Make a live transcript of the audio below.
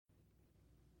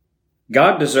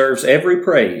God deserves every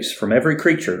praise from every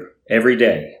creature, every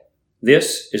day.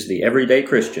 This is the Everyday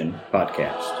Christian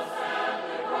Podcast.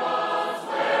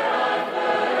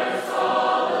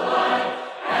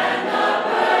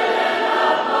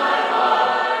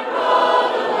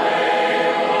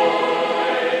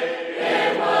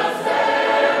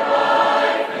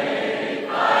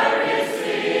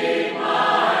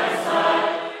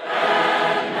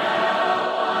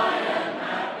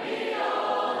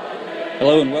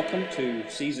 Hello and welcome to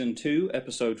Season 2,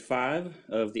 Episode 5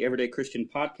 of the Everyday Christian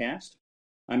Podcast.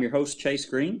 I'm your host, Chase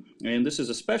Green, and this is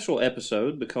a special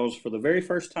episode because for the very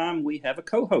first time we have a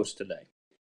co-host today.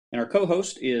 And our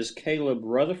co-host is Caleb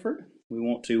Rutherford. We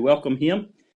want to welcome him.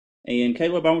 And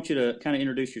Caleb, I want you to kind of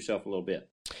introduce yourself a little bit.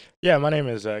 Yeah, my name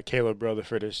is Caleb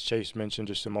Rutherford, as Chase mentioned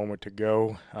just a moment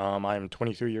ago. I am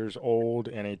 23 years old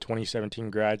and a 2017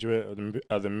 graduate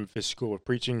of the Memphis School of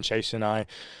Preaching. Chase and I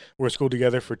were at school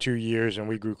together for 2 years, and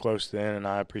we grew close then, and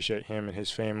I appreciate him and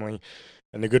his family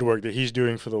and the good work that he's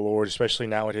doing for the Lord, especially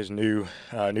now at his new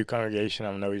congregation.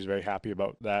 I know he's very happy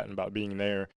about that and about being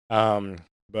there. I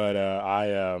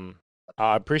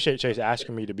appreciate Chase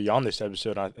asking me to be on this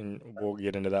episode, and we'll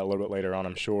get into that a little bit later on,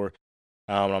 I'm sure.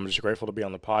 I'm just grateful to be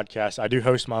on the podcast. I do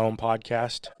host my own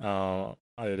podcast.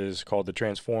 It is called the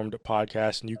Transformed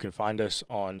Podcast, and you can find us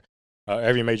on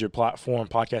every major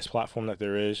podcast platform that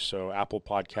there is. So Apple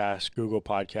Podcasts, Google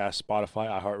Podcasts, Spotify,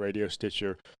 iHeartRadio,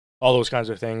 Stitcher, all those kinds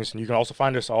of things. And you can also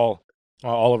find us all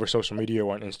over social media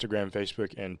on Instagram,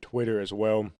 Facebook, and Twitter as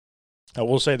well. I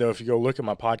will say, though, if you go look at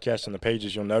my podcast and the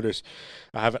pages, you'll notice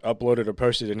I haven't uploaded or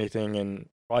posted anything in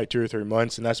probably 2 or 3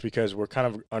 months, and that's because we're kind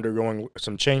of undergoing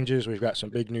some changes. We've got some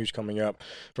big news coming up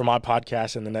for my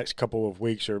podcast in the next couple of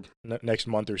weeks or next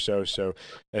month or so. So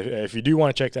if you do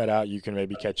want to check that out, you can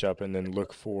maybe catch up and then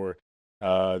look for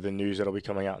the news that'll be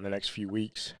coming out in the next few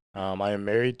weeks. I am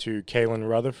married to Kaylin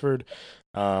Rutherford.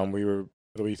 It'll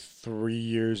be 3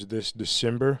 years this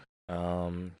December,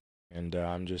 and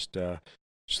I'm just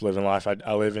living life.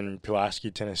 I live in Pulaski,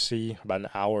 Tennessee, about an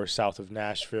hour south of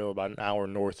Nashville, about an hour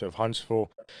north of Huntsville.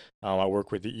 I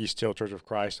work with the East Hill Church of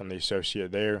Christ. I'm the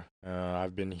associate there.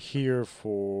 I've been here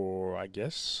for, I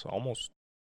guess, almost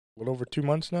a little over 2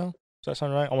 months now. Does that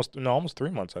sound right? Almost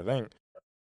 3 months, I think.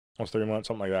 Almost 3 months,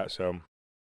 something like that. So,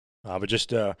 but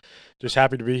just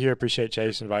happy to be here. Appreciate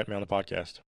Chase inviting me on the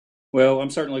podcast. Well, I'm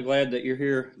certainly glad that you're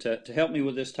here to help me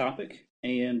with this topic.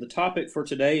 And the topic for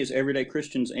today is Everyday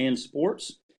Christians and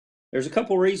Sports. There's a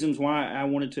couple reasons why I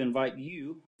wanted to invite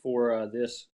you for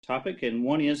this topic, and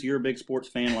one is you're a big sports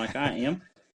fan like I am.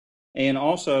 And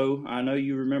also, I know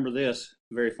you remember this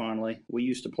very fondly. We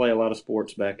used to play a lot of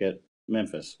sports back at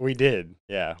Memphis. We did,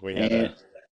 yeah.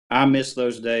 I miss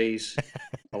those days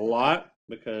a lot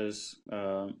because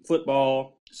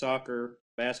football, soccer,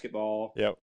 basketball,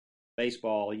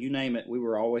 baseball, you name it, we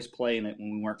were always playing it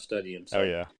when we weren't studying. So, oh,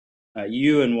 yeah.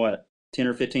 You and 10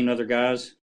 or 15 other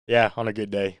guys? Yeah, on a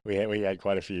good day. We had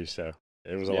quite a few, so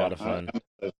it was a lot of fun.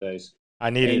 Those days. I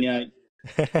need it.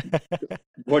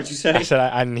 What'd you say? I said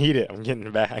I need it. I'm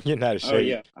getting out of shape. Oh,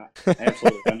 yeah.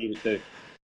 Absolutely. I need it too.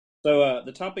 So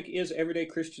the topic is Everyday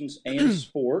Christians and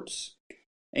Sports.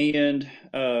 And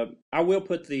I will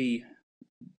put the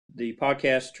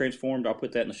podcast Transformed, I'll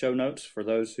put that in the show notes for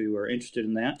those who are interested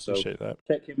in that. So appreciate that.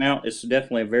 Check him out. It's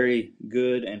definitely a very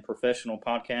good and professional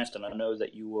podcast, and I know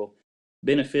that you will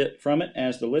benefit from it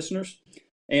as the listeners.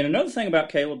 And another thing about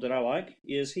Caleb that I like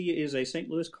is he is a St.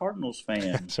 Louis Cardinals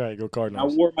fan. That's right, go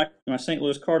Cardinals. I wore my St.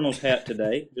 Louis Cardinals hat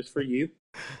today just for you.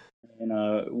 And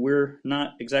we're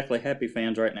not exactly happy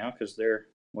fans right now because they're,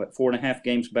 4.5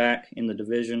 games back in the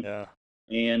division. Yeah.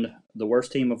 And the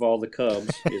worst team of all, the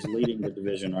Cubs, is leading the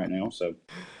division right now, so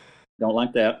don't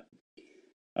like that.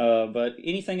 But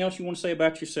anything else you want to say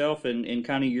about yourself and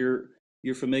kind of your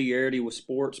familiarity with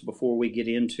sports before we get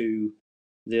into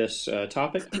this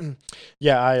topic?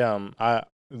 Yeah,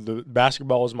 the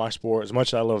basketball is my sport. As much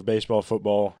as I love baseball,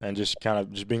 football, and just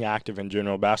being active in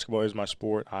general, basketball is my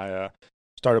sport. I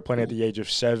started playing at the age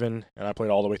of 7, and I played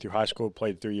all the way through high school.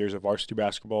 Played 3 years of varsity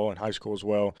basketball in high school as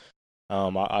well.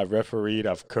 I've refereed,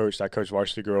 I've coached. I coached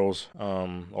varsity girls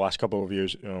the last couple of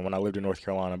years when I lived in North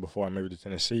Carolina before I moved to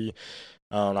Tennessee.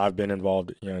 I've been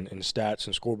involved in stats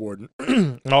and scoreboard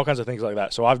and all kinds of things like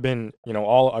that. So I've been,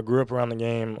 I grew up around the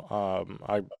game.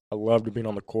 I loved being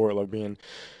on the court, I loved being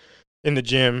in the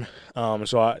gym.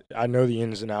 So I know the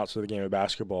ins and outs of the game of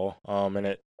basketball. And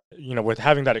it, with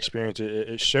having that experience,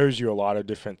 it shows you a lot of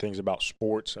different things about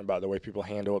sports and about the way people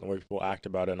handle it and the way people act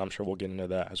about it. And I'm sure we'll get into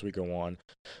that as we go on.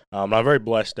 I'm very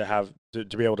blessed to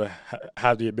be able to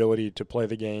have the ability to play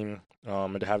the game,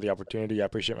 and to have the opportunity. I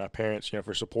appreciate my parents,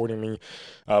 for supporting me,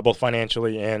 both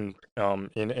financially and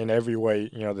in every way,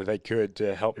 that they could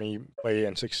to help me play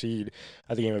and succeed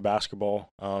at the game of basketball.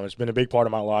 It's been a big part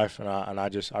of my life, and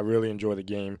I really enjoy the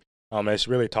game. It's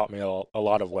really taught me a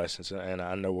lot of lessons, and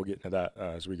I know we'll get into that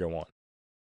as we go on.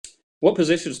 What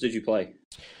positions did you play?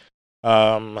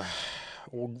 Um,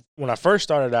 when I first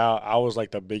started out, I was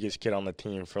like the biggest kid on the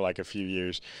team for like a few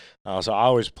years. So I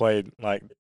always played like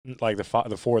the 4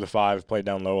 or the 5, played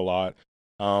down low a lot.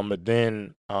 But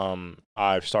then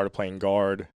I started playing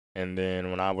guard, and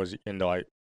then when I was into like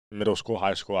middle school,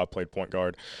 high school, I played point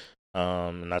guard.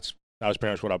 And that was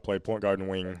pretty much what I played, point guard and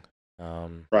wing.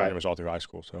 Pretty much all through high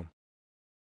school. So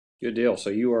good deal.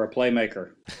 So you are a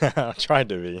playmaker. I tried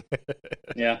to be.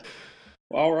 Yeah.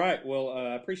 Well, all right. Well,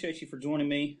 I appreciate you for joining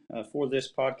me for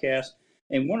this podcast.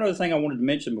 And one other thing I wanted to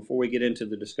mention before we get into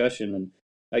the discussion,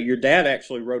 and your dad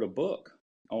actually wrote a book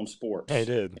on sports. Yeah, he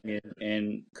did.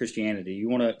 And Christianity. You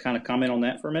want to kind of comment on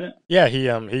that for a minute? Yeah,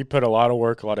 he put a lot of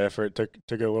work, a lot of effort. It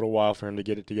took a little while for him to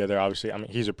get it together. Obviously, I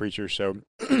mean, he's a preacher, so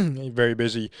he's very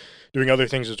busy doing other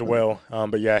things as well.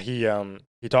 But yeah,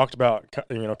 he talked about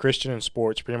Christian and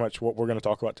sports, pretty much what we're going to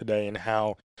talk about today, and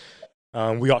how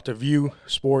we ought to view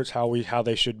sports, how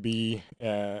they should be,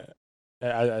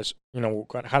 as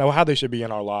how they should be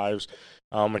in our lives.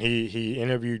 And he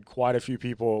interviewed quite a few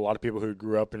people, a lot of people who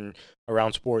grew up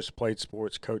around sports, played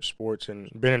sports, coached sports, and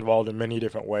been involved in many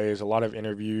different ways. A lot of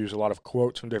interviews, a lot of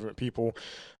quotes from different people.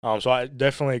 So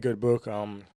definitely a good book.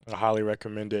 I highly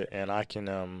recommend it, and I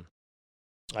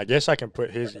guess I can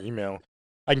put his email.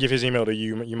 I can give his email to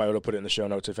you. You might be able to put it in the show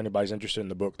notes. If anybody's interested in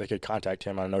the book, they could contact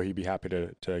him. I know he'd be happy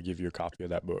to give you a copy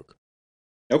of that book.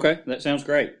 Okay, that sounds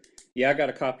great. Yeah, I got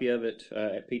a copy of it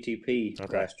at PTP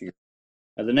last year.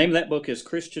 The name of that book is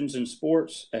Christians in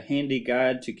Sports, A Handy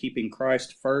Guide to Keeping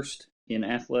Christ First in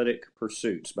Athletic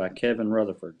Pursuits by Kevin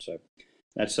Rutherford. So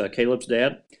that's Caleb's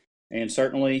dad. And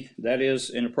certainly that is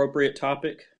an appropriate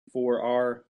topic for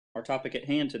our topic at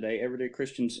hand today, Everyday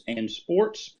Christians and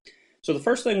Sports. So the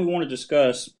first thing we want to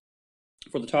discuss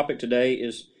for the topic today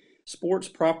is sports'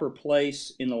 proper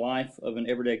place in the life of an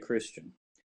everyday Christian.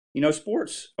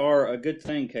 Sports are a good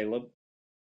thing, Caleb,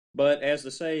 but as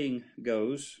the saying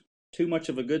goes, too much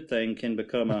of a good thing can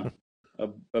become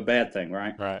a bad thing,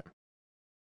 right? Right.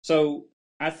 So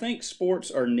I think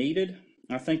sports are needed.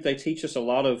 I think they teach us a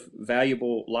lot of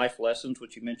valuable life lessons,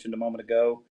 which you mentioned a moment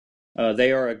ago.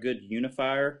 They are a good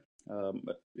unifier,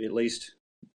 at least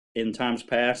in times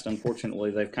past.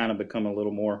 Unfortunately, they've kind of become a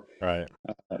little more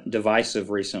divisive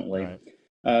recently.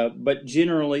 Right. But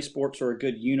generally, sports are a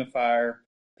good unifier.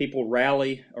 People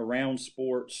rally around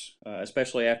sports,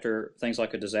 especially after things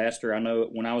like a disaster. I know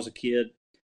when I was a kid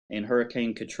and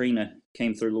Hurricane Katrina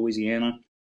came through Louisiana,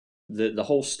 the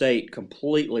whole state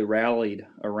completely rallied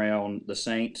around the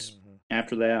Saints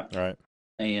after that. Right.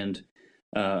 And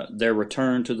their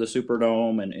return to the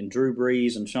Superdome and Drew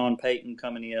Brees and Sean Payton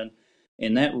coming in.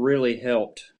 And that really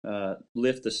helped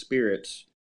lift the spirits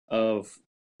of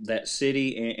that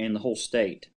city and the whole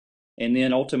state. And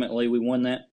then ultimately we won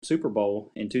that Super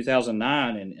Bowl in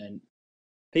 2009, and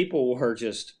people were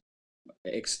just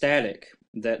ecstatic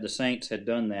that the Saints had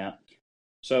done that.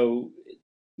 So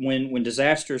when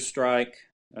disasters strike,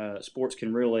 sports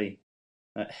can really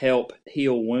help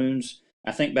heal wounds.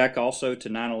 I think back also to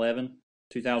 9/11,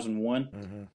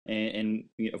 2001, and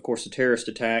of course the terrorist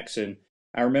attacks. And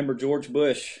I remember George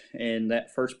Bush and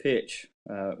that first pitch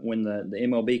when the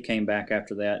MLB came back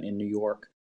after that in New York.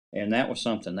 And that was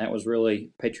something. That was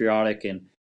really patriotic, and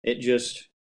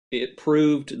it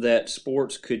proved that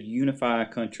sports could unify a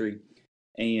country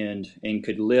and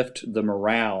could lift the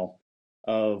morale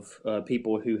of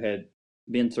people who had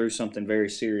been through something very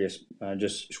serious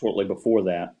just shortly before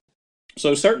that.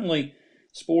 So certainly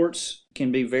sports can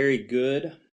be very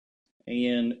good,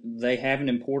 and they have an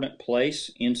important place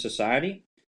in society,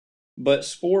 but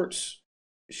sports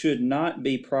should not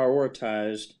be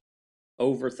prioritized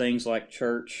over things like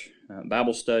church,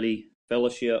 Bible study,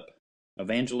 fellowship,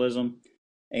 evangelism.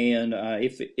 And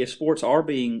if sports are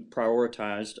being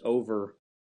prioritized over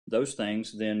those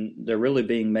things, then they're really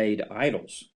being made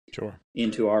idols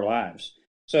into our lives.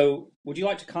 So would you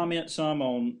like to comment some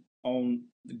on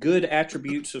good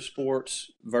attributes of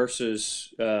sports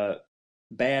versus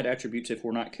bad attributes? If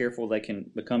we're not careful, they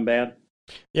can become bad.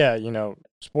 Yeah,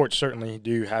 sports certainly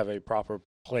do have a proper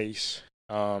place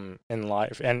in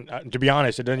life. And to be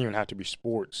honest, it doesn't even have to be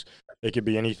sports. It could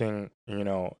be anything,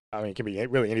 it can be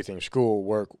really anything, school,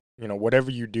 work,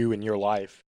 whatever you do in your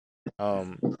life.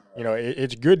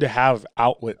 It's good to have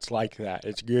outlets like that.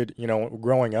 It's good,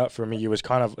 growing up for me, it was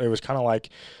kind of like,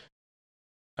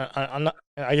 I'm not,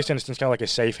 I guess in a sense, kind of like a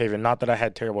safe haven. Not that I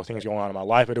had terrible things going on in my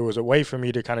life, but it was a way for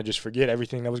me to kind of just forget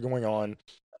everything that was going on,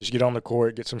 just get on the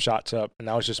court, get some shots up, and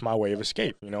that was just my way of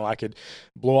escape. I could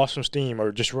blow off some steam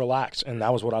or just relax, and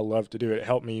that was what I loved to do. It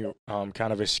helped me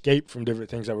kind of escape from different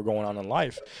things that were going on in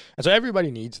life, and so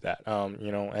everybody needs that.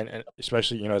 And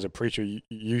especially as a preacher,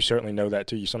 you certainly know that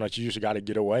too. Sometimes you just got to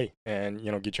get away and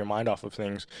get your mind off of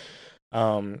things.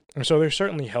 And so they're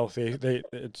certainly healthy.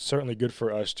 It's certainly good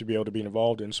for us to be able to be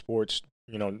involved in sports,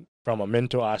 from a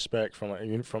mental aspect, from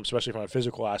especially from a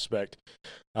physical aspect,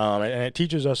 and it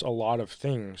teaches us a lot of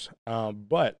things.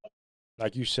 But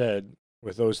like you said,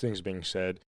 with those things being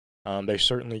said, they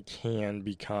certainly can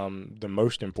become the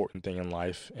most important thing in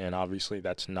life, and obviously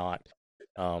that's not.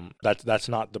 That's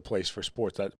not the place for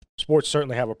sports. That sports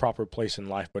certainly have a proper place in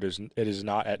life, but it is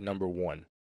not at number one.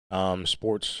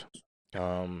 Sports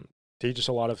teach us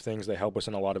a lot of things. They help us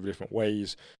in a lot of different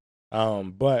ways.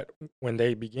 But when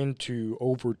they begin to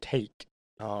overtake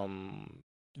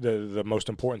the most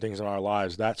important things in our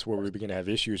lives, that's where we begin to have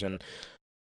issues. And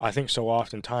I think so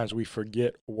oftentimes we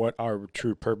forget what our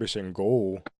true purpose and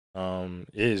goal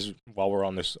is while we're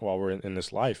in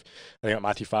this life. I think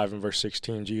Matthew 5 and verse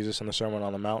 16, Jesus in the Sermon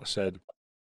on the Mount said,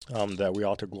 that we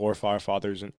ought to glorify our Father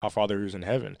who's in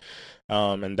heaven,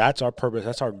 and that's our purpose.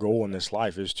 That's our goal in this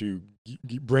life, is to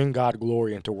bring God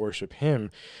glory and to worship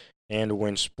Him. And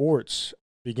when sports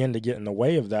begin to get in the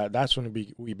way of that, that's when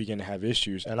we begin to have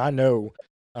issues. And I know,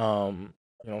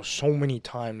 so many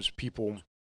times people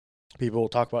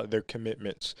talk about their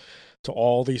commitments to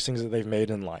all these things that they've made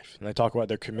in life, and they talk about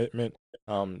their commitment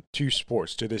to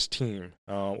sports, to this team,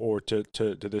 or to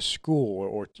this school,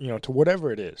 or to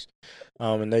whatever it is,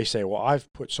 and they say, well, I've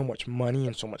put so much money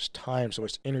and so much time, so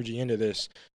much energy into this.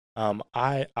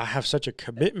 I have such a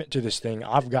commitment to this thing.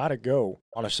 I've got to go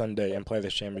on a Sunday and play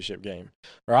this championship game,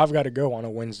 or I've got to go on a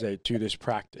Wednesday to this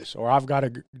practice, or I've got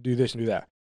to do this and do that.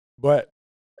 But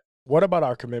what about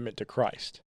our commitment to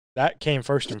Christ? That came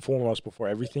first and foremost before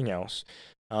everything else.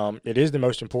 It is the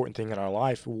most important thing in our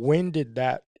life. When did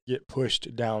that get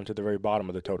pushed down to the very bottom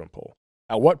of the totem pole?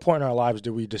 At what point in our lives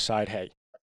do we decide, hey,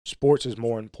 sports is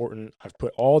more important. I've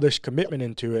put all this commitment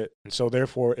into it, and so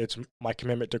therefore it's my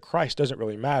commitment to Christ doesn't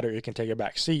really matter. It can take a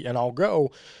back seat, and I'll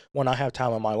go when I have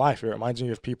time in my life. It reminds me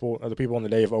of the people in the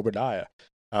day of Obadiah,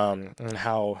 and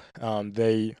how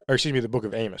the book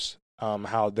of Amos.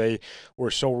 How they were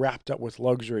so wrapped up with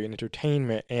luxury and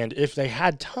entertainment, and if they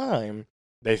had time,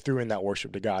 they threw in that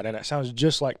worship to God. And it sounds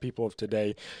just like people of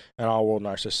today in our world and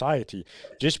our society.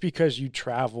 Just because you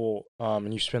travel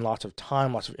and you spend lots of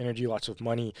time, lots of energy, lots of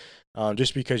money,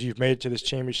 just because you've made it to this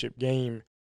championship game,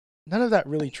 none of that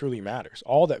really truly matters.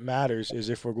 All that matters is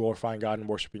if we're glorifying God and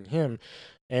worshiping Him.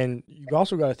 And you've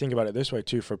also got to think about it this way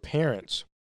too, for parents.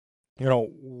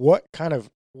 What kind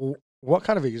of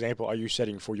example are you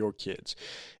setting for your kids?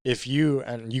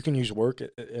 And you can use work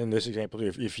in this example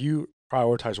too. If you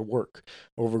prioritize work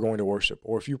over going to worship,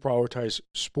 or if you prioritize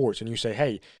sports and you say,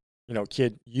 hey,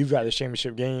 kid, you've got this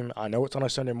championship game. I know it's on a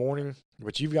Sunday morning,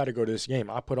 but you've got to go to this game.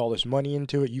 I put all this money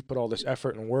into it. You put all this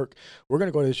effort and work. We're going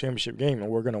to go to this championship game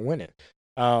and we're going to win it.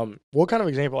 What kind of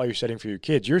example are you setting for your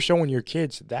kids? You're showing your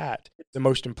kids that the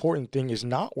most important thing is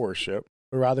not worship,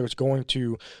 but rather it's going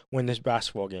to win this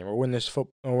basketball game, or win this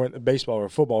or win baseball or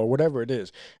football or whatever it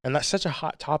is. And that's such a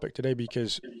hot topic today,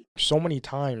 because so many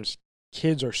times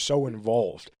kids are so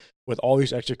involved with all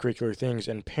these extracurricular things,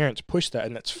 and parents push that,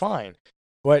 and that's fine.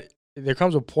 But there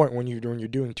comes a point when you're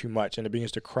doing too much, and it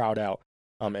begins to crowd out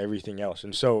everything else.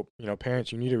 And so,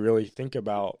 parents, you need to really think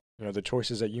about the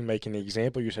choices that you make and the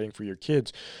example you're setting for your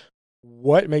kids.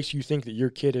 What makes you think that your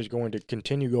kid is going to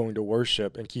continue going to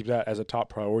worship and keep that as a top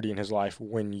priority in his life,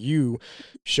 when you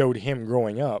showed him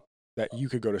growing up that you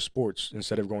could go to sports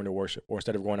instead of going to worship, or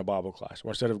instead of going to Bible class, or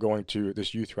instead of going to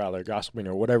this youth rally or gospel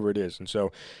meeting or whatever it is? And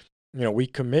so, we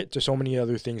commit to so many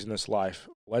other things in this life.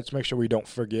 Let's make sure we don't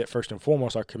forget, first and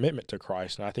foremost, our commitment to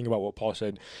Christ. And I think about what Paul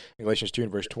said in Galatians 2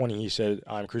 and verse 20. He said,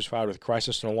 I'm crucified with Christ.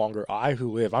 It's no longer I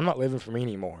who live. I'm not living for me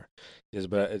anymore.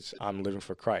 But I'm living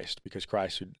for Christ, because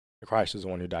Christ is the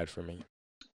one who died for me.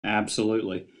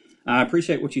 Absolutely. I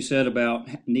appreciate what you said about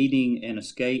needing an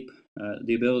escape,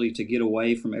 the ability to get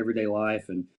away from everyday life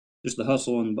and just the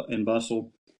hustle and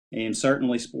bustle. And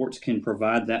certainly sports can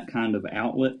provide that kind of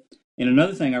outlet. And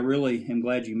another thing I really am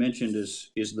glad you mentioned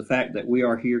is the fact that we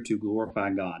are here to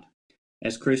glorify God.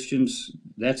 As Christians,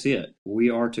 that's it. We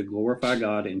are to glorify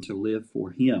God and to live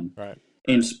for Him. Right.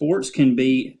 And sports can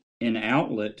be an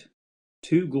outlet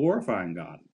to glorifying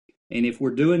God. And if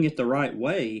we're doing it the right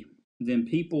way, then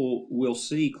people will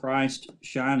see Christ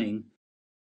shining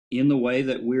in the way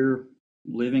that we're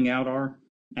living out our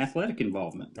athletic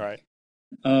involvement. Right.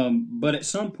 But at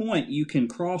some point, you can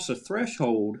cross a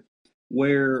threshold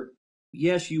where,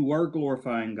 yes, you were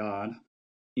glorifying God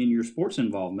in your sports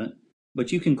involvement,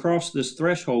 but you can cross this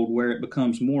threshold where it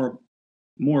becomes more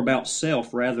about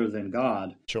self rather than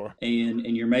God, Sure. and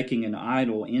you're making an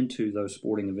idol into those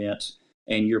sporting events,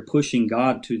 and you're pushing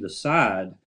God to the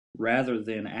side rather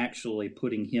than actually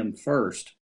putting Him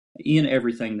first in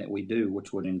everything that we do,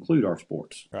 which would include our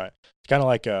sports. Right. It's kind of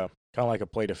like a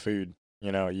plate of food.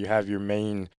 You have your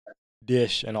main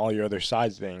dish and all your other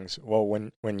side things. Well,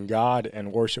 when God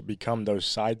and worship become those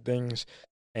side things,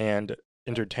 and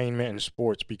entertainment and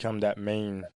sports become that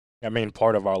main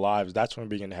part of our lives, that's when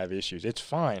we begin to have issues. It's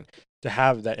fine to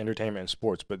have that entertainment and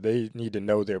sports, but they need to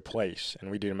know their place, and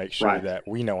we need to make sure Right. that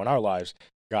we know in our lives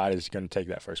God is going to take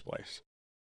that first place.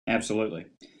 Absolutely.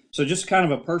 So, just kind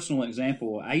of a personal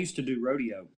example, I used to do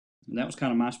rodeo, and that was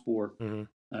kind of my sport Hmm.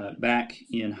 back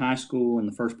in high school and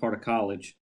the first part of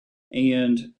college.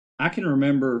 And I can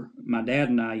remember my dad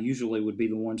and I usually would be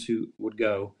the ones who would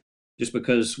go just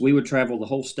because we would travel the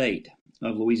whole state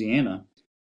of Louisiana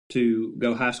to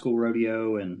go high school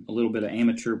rodeo and a little bit of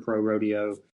amateur pro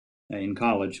rodeo in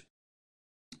college.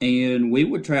 And we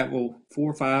would travel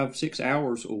 4, 5, 6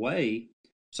 hours away,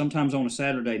 sometimes on a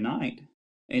Saturday night.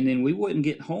 And then we wouldn't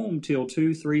get home till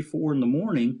 2, 3, 4 in the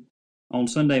morning on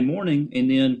Sunday morning.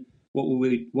 And then what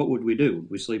would we do? Would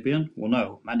we sleep in? Well,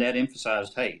 no. My dad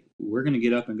emphasized, hey, we're going to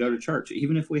get up and go to church.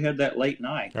 Even if we had that late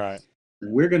night, Right.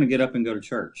 we're going to get up and go to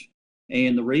church.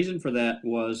 And the reason for that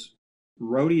was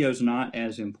rodeo's not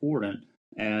as important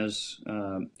as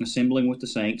assembling with the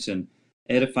saints and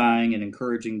edifying and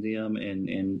encouraging them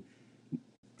and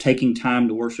taking time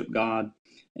to worship God.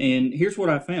 And here's what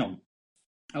I found: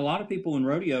 a lot of people in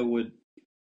rodeo would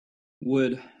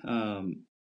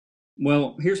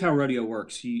well, here's how rodeo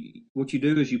works. What you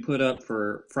do is you put up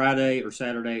for Friday or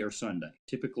Saturday or Sunday.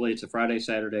 Typically, it's a Friday,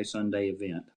 Saturday, Sunday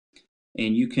event,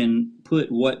 and you can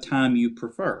put what time you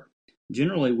prefer.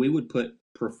 Generally, we would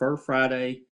prefer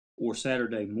Friday or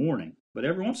Saturday morning, but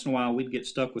every once in a while we'd get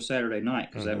stuck with Saturday night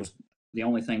because that Hmm. was the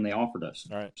only thing they offered us.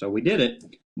 Right. So we did it,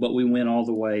 but we went all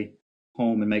the way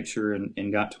home and make sure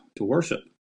and got to worship.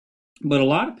 But a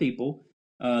lot of people,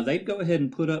 they'd go ahead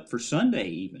and put up for Sunday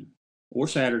even or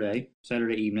Saturday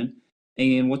evening,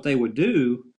 and what they would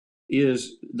do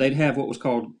is they'd have what was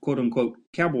called quote unquote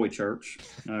cowboy church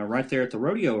right there at the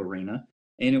rodeo arena,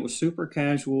 and it was super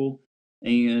casual.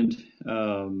 And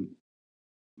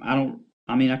I don't,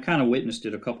 I mean, I kind of witnessed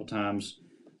it a couple times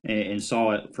and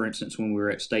saw it. For instance, when we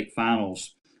were at state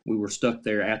finals, we were stuck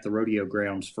there at the rodeo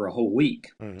grounds for a whole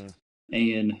week, Hmm.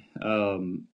 and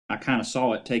I kind of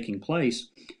saw it taking place,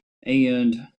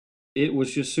 and it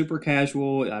was just super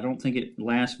casual. I don't think it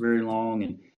lasts very long.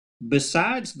 And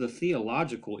besides the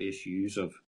theological issues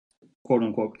of quote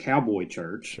unquote cowboy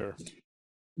church, Sure.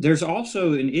 there's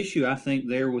also an issue I think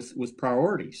there with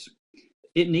priorities.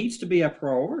 It needs to be a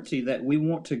priority that we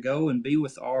want to go and be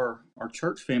with our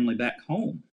church family back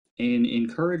home and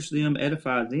encourage them,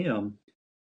 edify them.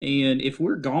 And if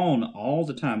we're gone all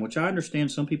the time, which I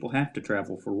understand some people have to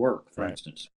travel for work, for Right.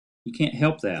 instance, you can't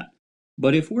help that.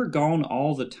 But if we're gone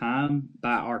all the time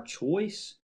by our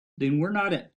choice, then we're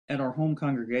not at our home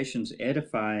congregations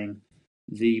edifying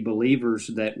the believers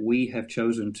that we have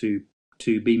chosen to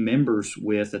be members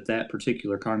with at that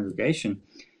particular congregation.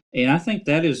 And I think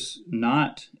that is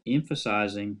not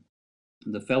emphasizing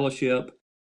the fellowship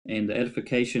and the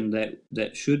edification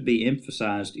that should be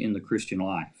emphasized in the Christian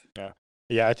life. Yeah.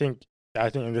 Yeah, I think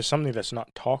there's something that's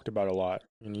not talked about a lot.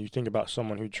 And you think about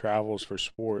someone who travels for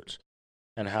sports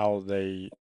and how they,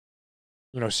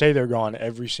 say they're gone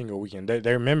every single weekend.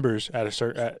 They're members at a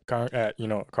certain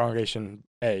congregation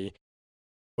A,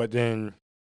 but then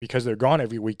because they're gone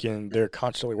every weekend, they're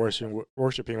constantly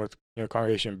worshiping with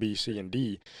congregation B, C, and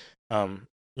D. Um,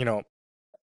 you know,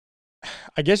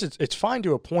 I guess it's fine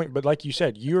to a point, but like you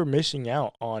said, you're missing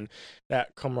out on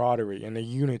that camaraderie and the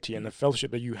unity and the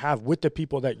fellowship that you have with the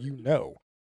people that you know.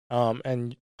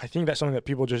 And I think that's something that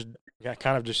people just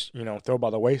kind of just throw by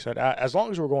the wayside. As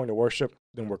long as we're going to worship,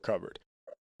 then we're covered.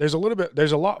 There's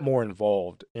a lot more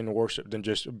involved in worship than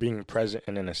just being present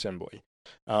in an assembly.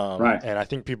 Right. And I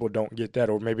think people don't get that,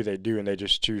 or maybe they do and they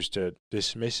just choose to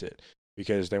dismiss it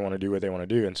because they want to do what they want to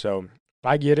do. And so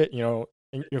I get it,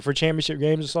 for championship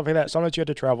games and stuff like that, sometimes you have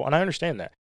to travel, and I understand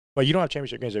that. But you don't have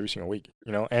championship games every single week,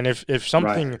 And if Right.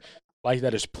 something like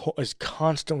that is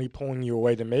constantly pulling you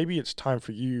away, then maybe it's time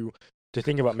for you to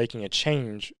think about making a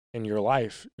change in your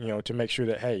life, to make sure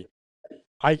that, hey,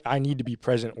 I need to be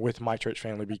present with my church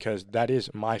family because that is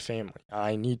my family.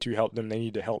 I need to help them. They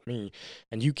need to help me.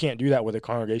 And you can't do that with a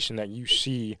congregation that you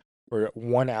see for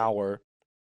 1 hour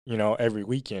every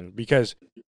weekend because,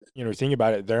 think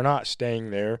about it, they're not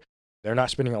staying there. They're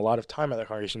not spending a lot of time at the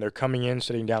congregation. They're coming in,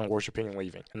 sitting down, worshiping, and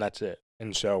leaving, and that's it.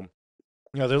 And so,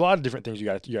 there's a lot of different things you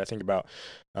got to think about,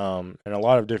 and a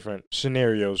lot of different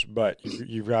scenarios. But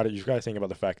you've got to think about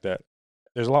the fact that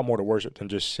there's a lot more to worship than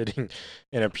just sitting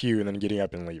in a pew and then getting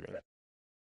up and leaving.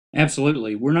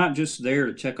 Absolutely. We're not just there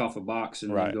to check off a box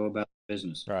and then Right. go about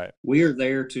business. Right. We are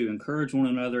there to encourage one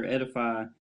another, edify,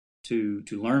 to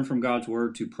learn from God's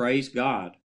word, to praise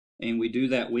God. And we do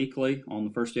that weekly on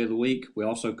the first day of the week. We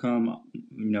also come,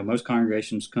 most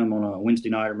congregations come on a Wednesday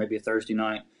night or maybe a Thursday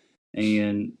night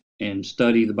and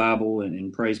study the Bible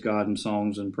and praise God in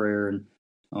songs and prayer and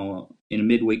in a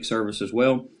midweek service as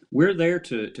well. We're there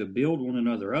to build one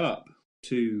another up,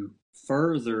 to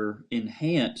further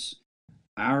enhance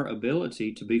our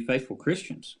ability to be faithful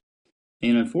Christians.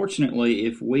 And unfortunately,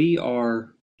 if we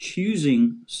are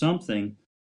choosing something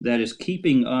that is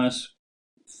keeping us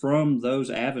from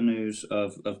those avenues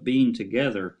of being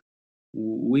together,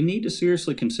 we need to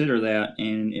seriously consider that,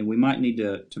 and we might need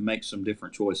to make some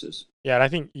different choices. Yeah, and I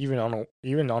think even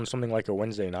on something like a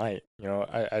Wednesday night,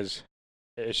 as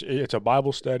it's a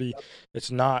Bible study,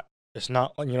 it's not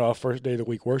a first day of the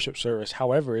week worship service.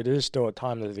 However, it is still a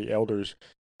time that the elders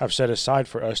have set aside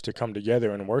for us to come together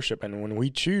and worship. And when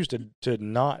we choose to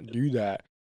not do that,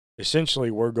 essentially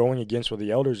we're going against what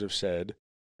the elders have said,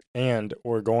 and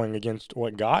we're going against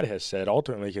what God has said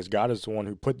ultimately, because God is the one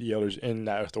who put the elders in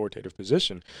that authoritative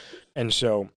position. And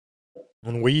so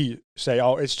when we say,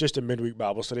 oh, it's just a midweek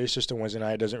Bible study, it's just a Wednesday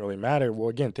night, it doesn't really matter. Well,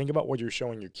 again, think about what you're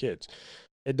showing your kids.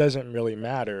 It doesn't really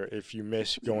matter if you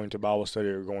miss going to Bible study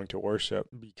or going to worship,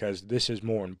 because this is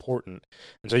more important.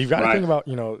 And so you've got to think about,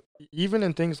 even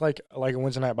in things like a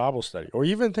Wednesday night Bible study, or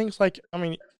even things like,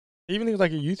 even things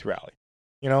like a youth rally.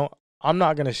 I'm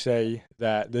not going to say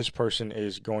that this person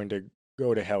is going to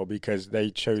go to hell because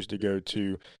they chose to go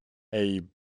to a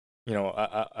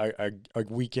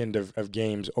weekend of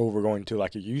games over going to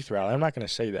like a youth rally. I'm not going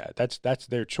to say that. That's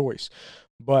their choice.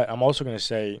 But I'm also going to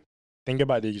say, think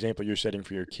about the example you're setting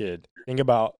for your kid. Think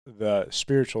about the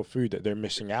spiritual food that they're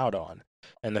missing out on,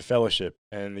 and the fellowship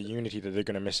and the unity that they're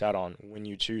going to miss out on when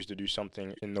you choose to do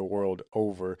something in the world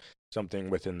over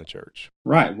something within the church.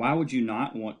 Right. Why would you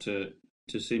not want to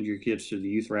send your kids to the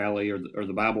youth rally or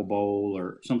the Bible Bowl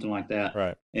or something like that?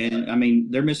 Right. And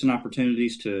they're missing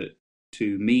opportunities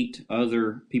to meet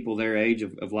other people their age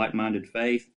of like-minded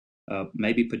faith,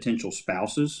 maybe potential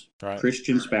spouses, right.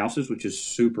 Christian spouses, which is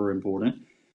super important.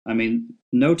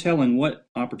 No telling what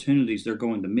opportunities they're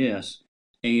going to miss.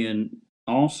 And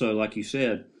also, like you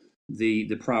said, the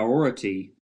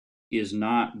priority is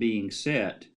not being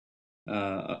set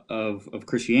of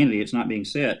Christianity. It's not being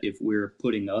set if we're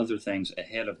putting other things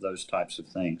ahead of those types of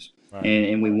things. Right.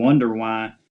 And we wonder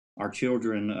why our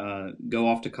children go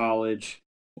off to college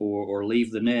or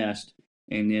leave the nest,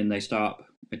 and then they stop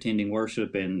attending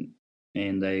worship and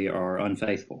they are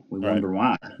unfaithful. We right. wonder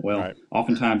why. Well, right.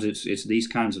 Oftentimes it's these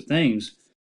kinds of things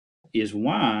is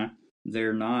why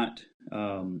they're not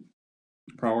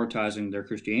prioritizing their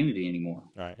Christianity anymore.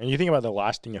 Right. And you think about the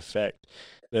lasting effect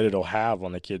that it'll have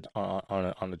on the kid,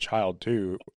 on the child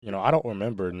too. I don't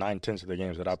remember 9/10 of the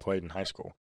games that I played in high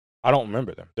school. I don't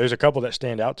remember them. There's a couple that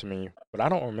stand out to me, but I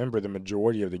don't remember the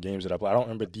majority of the games that I played. I don't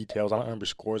remember details. I don't remember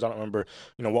scores. I don't remember,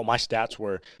 what my stats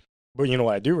were. But you know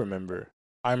what I do remember?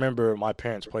 I remember my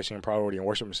parents placing a priority in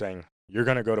worship and saying, you're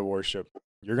going to go to worship.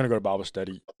 You're going to go to Bible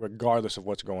study, regardless of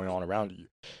what's going on around you.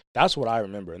 That's what I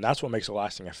remember, and that's what makes a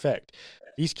lasting effect.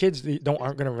 These kids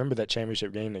aren't going to remember that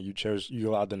championship game that you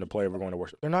allowed them to play over going to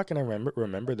worship. They're not going to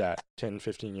remember that 10,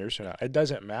 15 years from now. It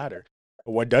doesn't matter.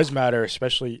 But what does matter,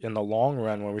 especially in the long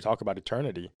run when we talk about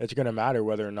eternity, it's going to matter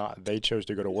whether or not they chose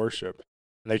to go to worship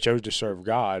and they chose to serve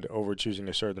God over choosing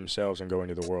to serve themselves and go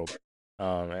into the world.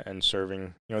 And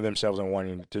serving, themselves and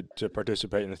wanting to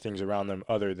participate in the things around them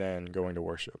other than going to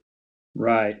worship.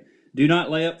 Right. Do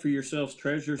not lay up for yourselves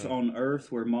treasures on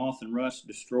earth where moth and rust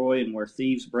destroy and where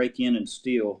thieves break in and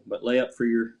steal, but lay up for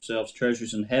yourselves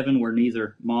treasures in heaven where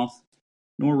neither moth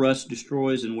nor rust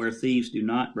destroys and where thieves do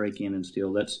not break in and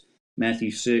steal. That's Matthew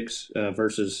 6,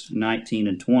 verses 19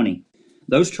 and 20.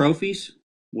 Those trophies,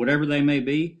 whatever they may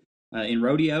be, in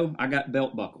rodeo, I got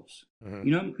belt buckles.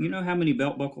 Mm-hmm. You know how many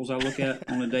belt buckles I look at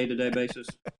on a day-to-day basis?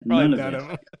 None of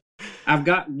them. I've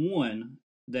got one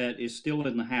that is still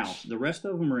in the house. The rest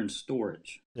of them are in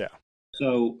storage. Yeah.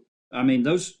 So,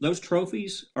 those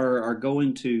trophies are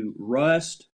going to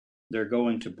rust. They're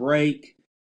going to break.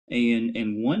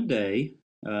 And one day,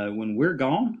 when we're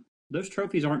gone, those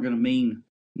trophies aren't going to mean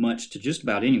much to just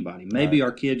about anybody. Maybe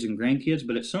our kids and grandkids,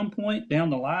 but at some point down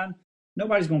the line,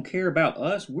 nobody's going to care about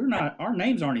us. Our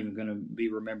names aren't even going to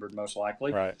be remembered most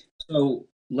likely. Right. So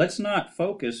let's not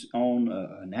focus on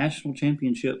a national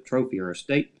championship trophy or a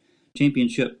state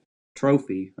championship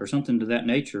trophy or something to that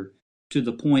nature, to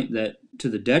the point that to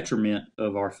the detriment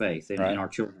of our faith and our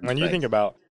children's When you faith. think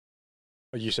about,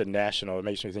 like you said, national, it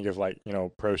makes me think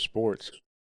of pro sports.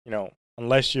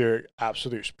 Unless you're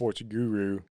absolute sports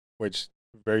guru, which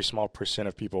a very small percent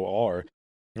of people are,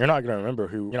 you're not going to remember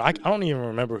who. I don't even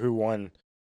remember who won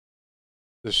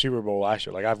the Super Bowl last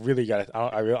year. Like, I've really got to,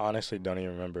 I really honestly don't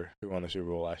even remember who won the Super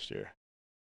Bowl last year.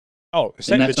 Oh,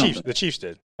 the Chiefs. The Chiefs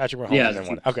did. Patrick Mahomes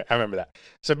won. Okay, I remember that.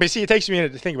 So basically, it takes me a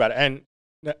minute to think about it. And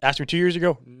asked me 2 years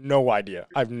ago, no idea.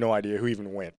 I have no idea who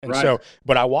even went. And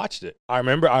but I watched it. I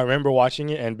remember watching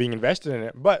it and being invested in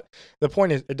it. But the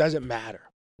point is, it doesn't matter.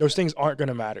 Those things aren't going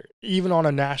to matter, even on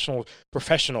a national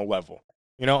professional level.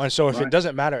 And so if it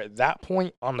doesn't matter at that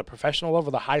point on the professional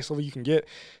level, the highest level you can get,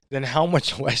 then how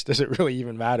much less does it really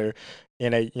even matter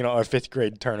in a fifth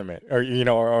grade tournament or even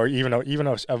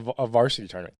a varsity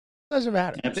tournament? It doesn't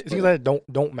matter. Things like that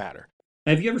don't matter.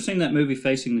 Have you ever seen that movie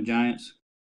Facing the Giants?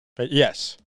 But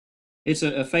yes. It's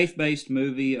a faith-based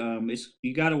movie.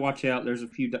 You got to watch out. There's a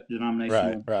few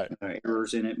denominational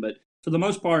errors in it, but for the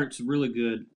most part, it's really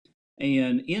good.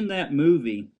 And in that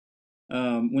movie,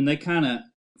 when they kind of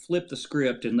flip the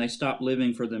script and they stop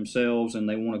living for themselves and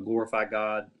they want to glorify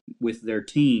God with their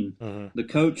team, the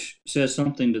coach says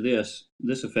something to this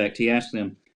effect. He asks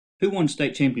them, "Who won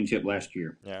state championship last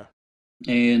year?" Yeah.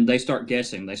 And they start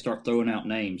guessing. They start throwing out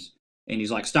names. And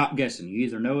he's like, "Stop guessing. You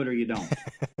either know it or you don't."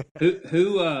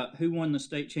 Who won the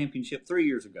state championship 3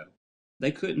 years ago?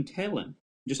 They couldn't tell him,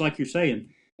 just like you're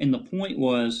saying. And the point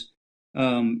was,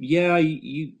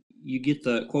 you get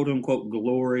the quote unquote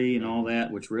glory and all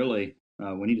that, which really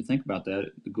we need to think about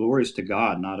that. The glory is to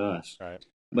God, not us. Right.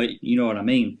 But you know what I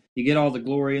mean. You get all the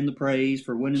glory and the praise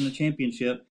for winning the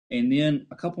championship, and then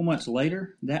a couple months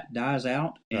later, that dies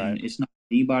out, and it's not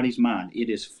in anybody's mind. It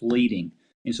is fleeting.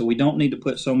 And so we don't need to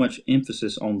put so much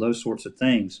emphasis on those sorts of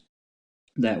things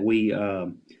that we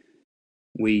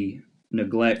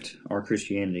neglect our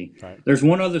Christianity. Right. There's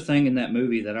one other thing in that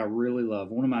movie that I really love.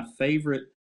 One of my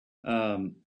favorite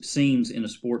scenes in a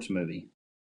sports movie.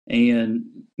 And,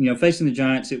 Facing the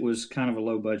Giants, it was kind of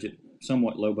a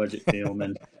somewhat low budget film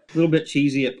and a little bit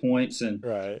cheesy at points.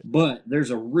 But there's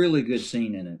a really good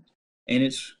scene in it.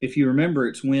 And if you remember,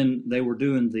 it's when they were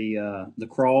doing the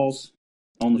crawls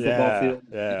on the football field.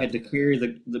 Yeah. They had to carry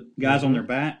the guys on their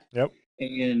back. Yep.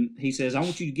 And he says, "I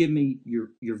want you to give me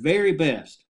your very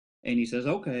best." And he says,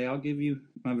 "Okay, I'll give you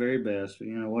my very best,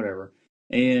 whatever."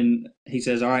 And he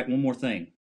says, "All right, one more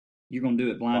thing. You're going to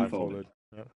do it blindfolded.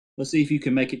 Yep. Let's see if you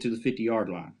can make it to the 50-yard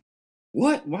line."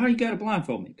 "What? Why you got to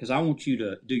blindfold me?" "Because I want you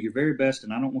to do your very best,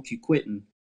 and I don't want you quitting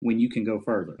when you can go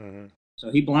further."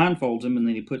 So he blindfolds him, and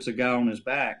then he puts a guy on his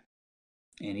back,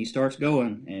 and he starts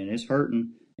going, and it's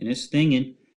hurting, and it's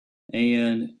stinging,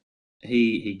 and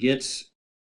he gets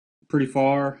pretty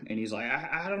far, and he's like,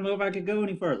 I don't know if I could go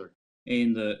any further.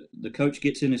 And the coach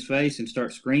gets in his face and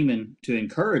starts screaming to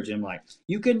encourage him, like,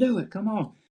 "You can do it, come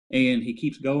on." And he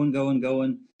keeps going.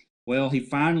 Well, he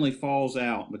finally falls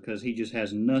out because he just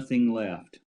has nothing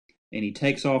left. And he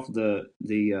takes off the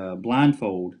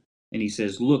blindfold, and he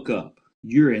says, "Look up,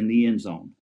 you're in the end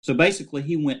zone." So basically,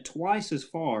 he went twice as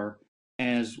far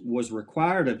as was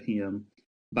required of him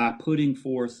by putting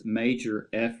forth major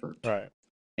effort. Right.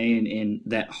 And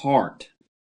that heart.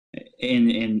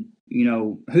 And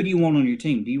who do you want on your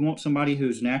team? Do you want somebody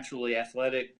who's naturally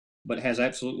athletic but has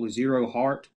absolutely zero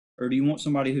heart? Or do you want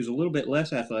somebody who's a little bit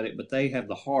less athletic but they have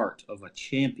the heart of a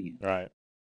champion? Right.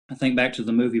 I think back to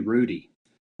the movie Rudy.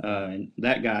 And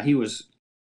that guy, he was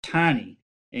tiny,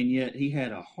 and yet he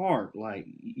had a heart like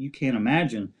you can't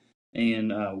imagine,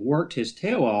 and worked his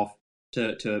tail off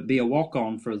to be a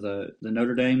walk-on for the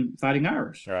Notre Dame Fighting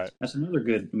Irish. Right. That's another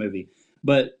good movie.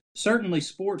 But certainly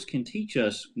sports can teach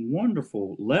us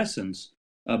wonderful lessons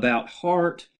about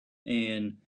heart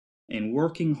and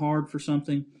working hard for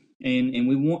something. And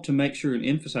we want to make sure and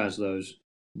emphasize those.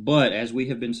 But as we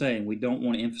have been saying, we don't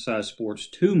want to emphasize sports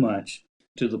too much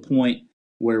to the point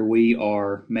where we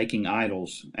are making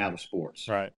idols out of sports.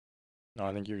 Right. No,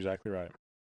 I think you're exactly right.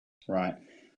 Right.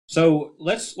 So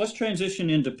let's transition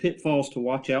into pitfalls to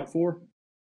watch out for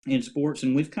in sports.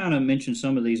 And we've kind of mentioned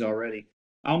some of these already.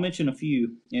 I'll mention a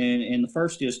few. And the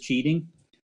first is cheating.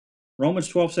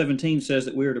 Romans 12:17 says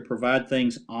that we are to provide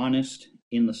things honest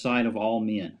in the sight of all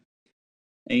men.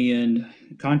 And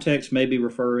context may be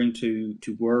referring to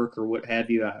work or what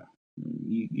have you.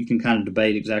 You can kind of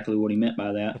debate exactly what he meant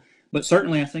by that. But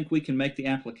certainly I think we can make the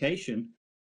application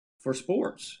for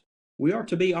sports. We are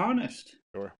to be honest.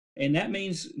 Sure. and that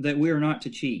means that we are not to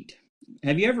cheat.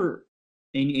 Have you ever,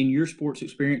 in your sports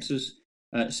experiences,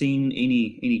 seen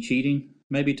any cheating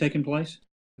maybe taking place?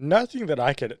 Nothing that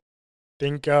I could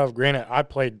think of. Granted, I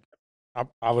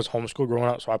was homeschooled growing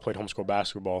up, so I played homeschool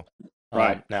basketball.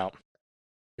 Right. Now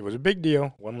it was a big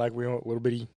deal. Wasn't like we were a little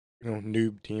bitty,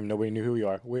 noob team. Nobody knew who we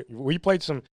are. We played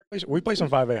some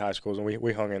 5A high schools, and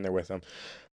we hung in there with them.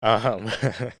 Um,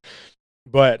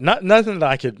 but nothing that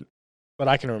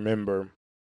I can remember.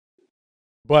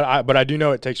 But I do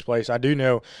know it takes place. I do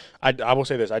know. I will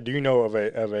say this. I do know of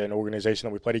an organization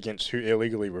that we played against who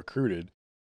illegally recruited.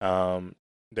 There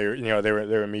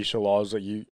were MISA laws that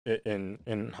you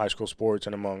in high school sports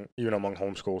and even among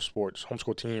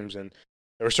homeschool teams, and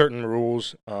there were certain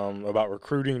rules about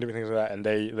recruiting, different things like that, and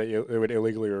they would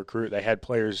illegally recruit. They had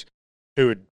players who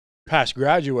had past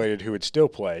graduated who would still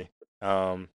play,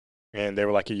 and they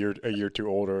were like a year too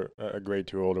old or a grade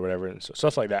too old or whatever, and so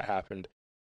stuff like that happened.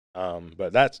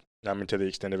 But that's to the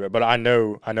extent of it. But I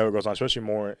know it goes on, especially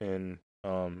more in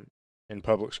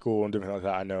public school and different like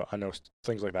that. I know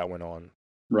things like that went on.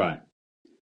 Right.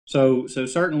 So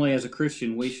certainly as a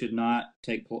Christian, we should not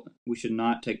take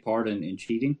part in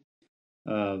cheating.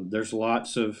 There's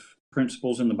lots of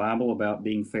principles in the Bible about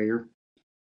being fair,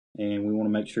 and we want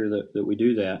to make sure that we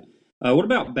do that. What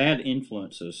about bad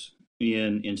influences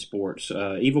in sports?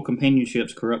 Evil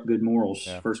companionships corrupt good morals.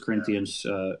 Yeah. 1 Corinthians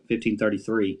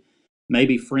 15:33.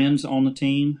 Maybe friends on the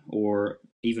team, or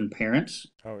even parents,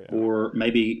 or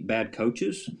maybe bad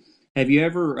coaches. Have you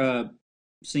ever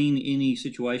seen any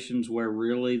situations where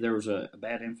really there was a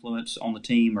bad influence on the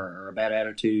team or a bad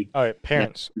attitude? Oh, yeah,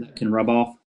 parents that can rub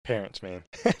off. Parents, man,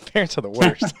 parents are the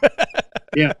worst.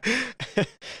 Yeah,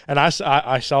 and I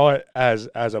saw it as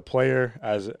a player,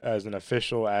 as an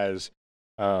official, as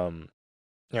I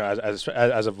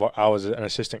was an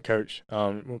assistant coach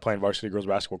playing varsity girls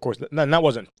basketball. Of course, that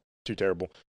wasn't too terrible.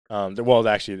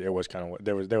 Actually, it was kind of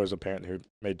there was a parent who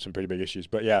made some pretty big issues,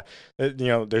 but yeah,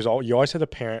 you always have a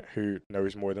parent who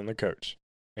knows more than the coach,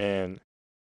 and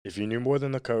if you knew more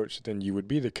than the coach, then you would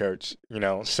be the coach,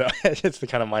 So it's the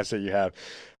kind of mindset you have.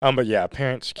 But yeah,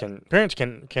 parents can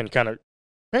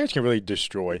really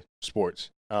destroy sports.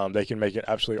 They can make it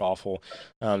absolutely awful.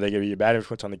 They can be a bad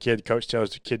influence on the kid. Coach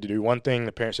tells the kid to do one thing.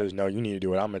 The parent says, no, you need to do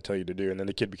what I'm going to tell you to do. And then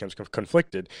the kid becomes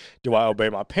conflicted. Do I obey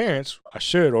my parents? I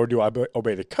should. Or do I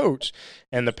obey the coach?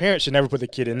 And the parent should never put the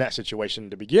kid in that situation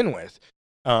to begin with.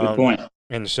 Good point.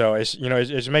 And so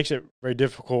it makes it very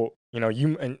difficult.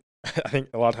 And I think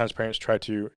a lot of times parents try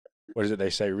to, what is it they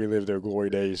say, relive their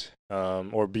glory days,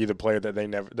 or be the player that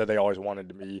they always wanted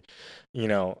to be,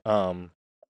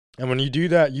 and when you do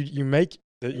that, you make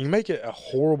it a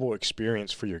horrible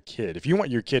experience for your kid. If you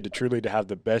want your kid to truly to have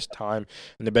the best time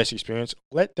and the best experience,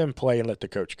 let them play and let the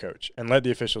coach and let the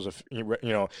officials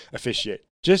officiate.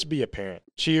 Just be a parent,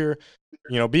 cheer,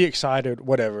 be excited,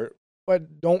 whatever.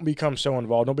 But don't become so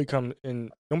involved. Don't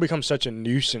become such a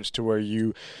nuisance to where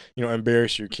you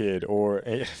embarrass your kid. Or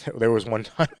there was one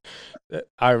time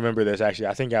I remember this actually.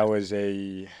 I think I was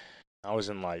in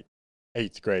like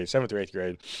 7th or 8th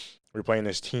grade. We were playing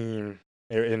this team,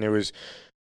 and it was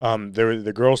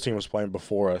the girls' team was playing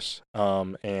before us.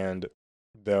 And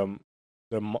there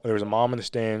was a mom in the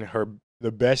stand.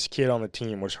 The best kid on the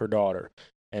team was her daughter.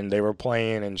 And they were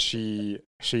playing, and she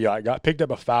got picked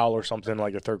up a foul or something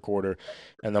like the third quarter,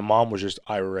 and the mom was just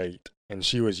irate, and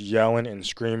she was yelling and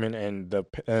screaming, and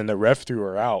the ref threw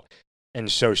her out,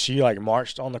 and so she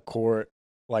marched on the court,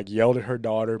 yelled at her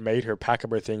daughter, made her pack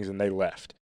up her things, and they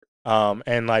left. And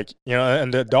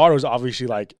and the daughter was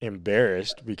obviously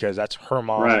embarrassed because that's her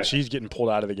mom, right. And she's getting pulled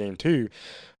out of the game too.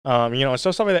 And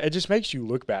so stuff like that, it just makes you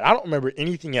look bad. I don't remember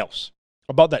anything else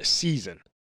about that season.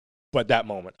 But that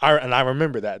moment, I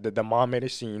remember that the mom made a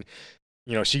scene,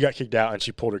 she got kicked out and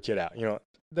she pulled her kid out,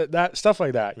 that stuff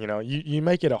like that, you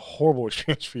make it a horrible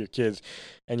experience for your kids,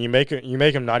 and you make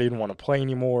them not even want to play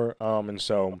anymore. And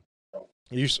so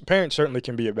parents certainly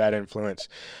can be a bad influence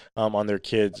on their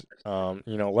kids. Let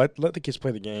the kids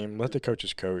play the game, let the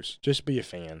coaches coach, just be a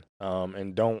fan,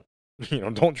 and don't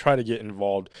try to get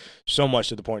involved so much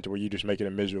to the point to where you just make it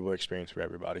a miserable experience for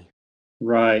everybody.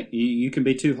 Right. You can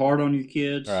be too hard on your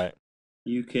kids. Right.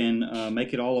 You can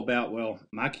make it all about, well,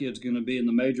 my kid's going to be in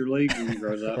the major leagues when he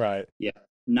grows up. Right. Yeah.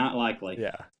 Not likely.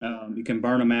 Yeah. You can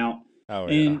burn them out. Oh,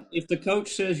 and if the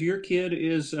coach says your kid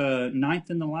is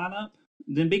ninth in the lineup,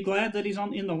 then be glad that he's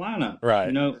in the lineup.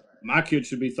 Right. My kid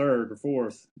should be third or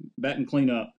fourth, batting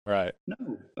cleanup. Right.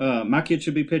 No. My kid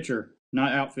should be pitcher,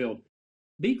 not outfield.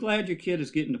 Be glad your kid is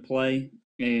getting to play.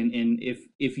 And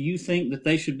if you think that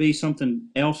they should be something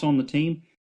else on the team,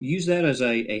 use that as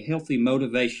a healthy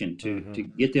motivation to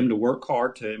get them to work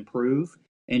hard to improve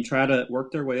and try to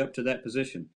work their way up to that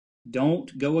position.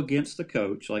 Don't go against the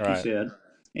coach, like you Right. said,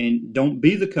 and don't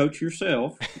be the coach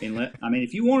yourself. And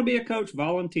if you want to be a coach,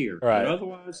 volunteer, but Right.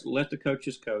 otherwise, let the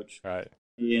coaches coach, Right.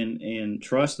 and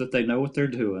trust that they know what they're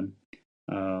doing,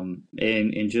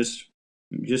 and just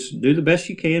do the best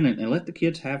you can, and let the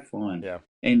kids have fun, Yeah.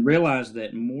 and realize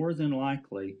that more than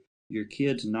likely your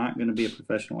kid's not going to be a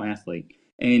professional athlete.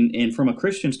 And from a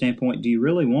Christian standpoint, do you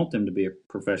really want them to be a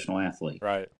professional athlete?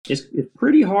 Right. It's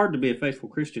pretty hard to be a faithful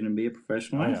Christian and be a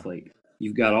professional Oh, yeah. athlete.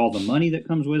 You've got all the money that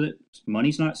comes with it.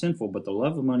 Money's not sinful, but the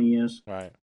love of money is.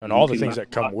 Right. And You all the can things buy that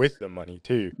a come lot, with the money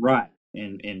too. right?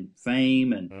 And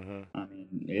fame, and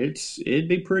Mm-hmm. it'd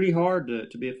be pretty hard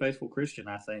to be a faithful Christian,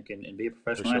 I think, and be a For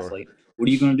professional sure. athlete. What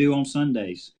are you going to do on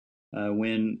Sundays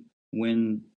when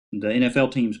the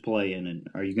NFL team's playing? And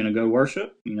are you going to go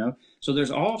worship? So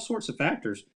there's all sorts of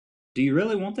factors. Do you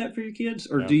really want that for your kids,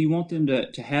 or Yeah. do you want them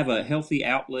to have a healthy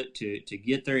outlet to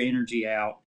get their energy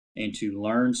out and to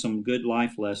learn some good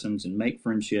life lessons and make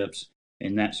friendships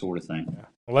and that sort of thing? Yeah.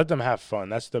 Let them have fun.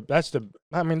 That's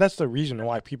the reason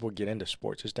why people get into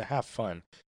sports, is to have fun.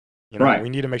 Right. We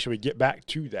need to make sure we get back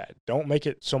to that. Don't make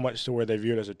it so much to where they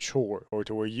view it as a chore, or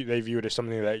to where they view it as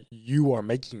something that you are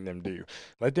making them do.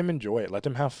 Let them enjoy it. Let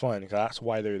them have fun, because that's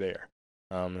why they're there.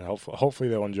 And hopefully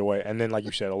they'll enjoy it. And then, like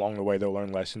you said, along the way they'll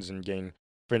learn lessons and gain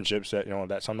friendships that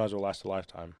that sometimes will last a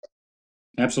lifetime.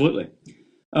 Absolutely.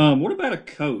 What about a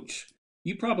coach?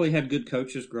 You probably had good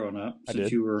coaches growing up I since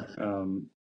did. you were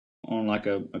on like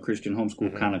a Christian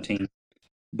homeschool Mhm. kind of team.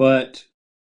 But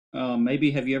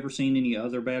maybe have you ever seen any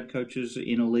other bad coaches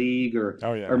in a league, or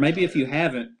Oh yeah. or maybe if you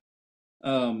haven't,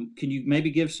 can you maybe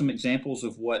give some examples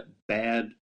of what bad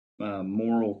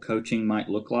moral coaching might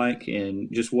look like,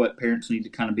 and just what parents need to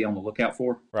kind of be on the lookout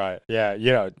for? Right.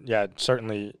 Yeah.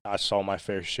 Certainly, I saw my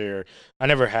fair share. I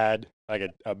never had like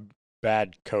a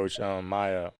bad coach.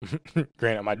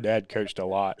 Granted, my dad coached a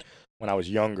lot when I was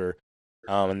younger,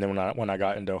 and then when I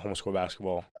got into homeschool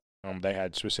basketball, they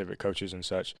had specific coaches and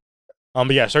such.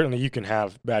 But yeah, certainly you can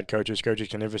have bad coaches. Coaches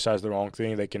can emphasize the wrong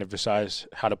thing. They can emphasize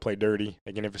how to play dirty.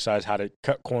 They can emphasize how to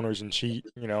cut corners and cheat.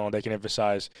 They can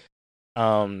emphasize,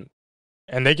 um,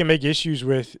 and they can make issues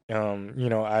with,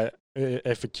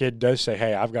 if a kid does say,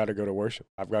 "Hey, I've got to go to worship.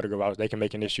 I've got to go out," they can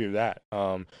make an issue of that.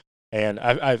 And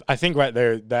I think right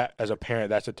there, that as a parent,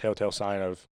 that's a telltale sign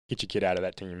of, get your kid out of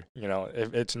that team.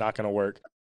 If it's not going to work.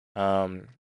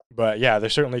 But yeah, there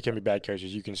certainly can be bad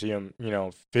coaches. You can see them,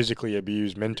 physically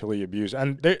abused, mentally abused,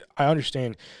 and I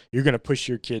understand you're going to push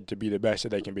your kid to be the best that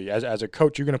they can be. As a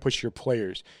coach, you're going to push your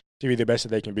players to be the best that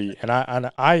they can be. And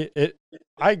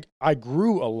I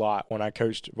grew a lot when I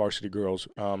coached varsity girls.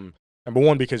 Number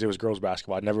one, because it was girls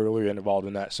basketball. I'd never really been involved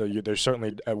in that, so there's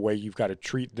certainly a way you've got to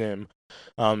treat them,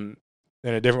 in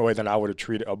a different way than I would have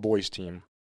treated a boys team.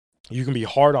 You can be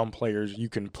hard on players. You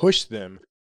can push them,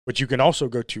 but you can also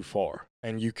go too far,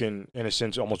 and you can, in a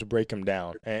sense, almost break them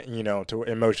down, and to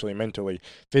emotionally, mentally,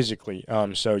 physically.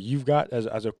 So you've got,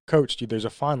 as a coach, there's a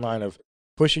fine line of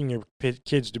pushing your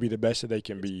kids to be the best that they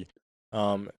can be,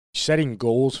 setting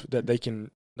goals that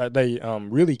they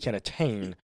really can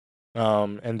attain,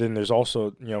 and then there's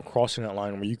also crossing that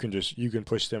line where you can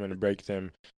push them and break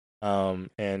them,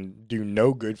 and do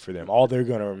no good for them. All they're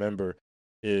going to remember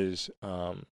is,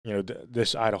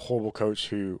 this. I had a horrible coach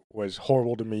who was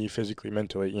horrible to me physically,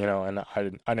 mentally, and I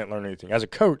didn't learn anything. As a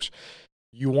coach,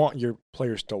 you want your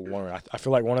players to learn. I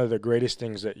feel like one of the greatest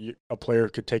things that a player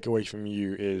could take away from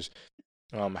you is,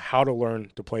 how to learn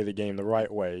to play the game the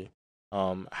right way,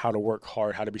 how to work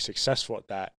hard, how to be successful at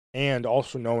that, and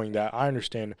also knowing that, I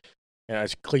understand, and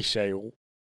it's cliche,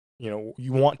 you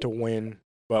want to win,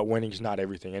 but winning is not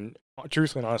everything. And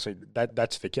truthfully and honestly,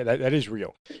 that's the kid. That is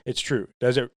real. It's true.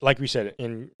 Does it, like we said,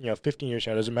 in 15 years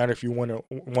now, does it matter if you win or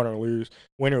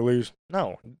lose?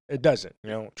 No, it doesn't.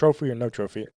 Trophy or no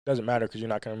trophy, it doesn't matter, because you're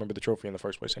not going to remember the trophy in the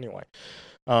first place anyway.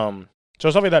 So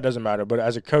stuff like that doesn't matter. But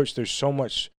as a coach, there's so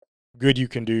much good you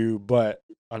can do, but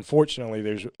unfortunately,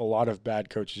 there's a lot of bad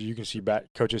coaches. You can see bad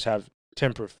coaches have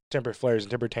temper flares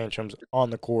and temper tantrums on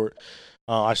the court.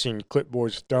 I've seen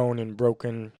clipboards thrown and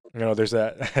broken. There's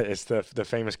that. It's the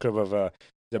famous clip of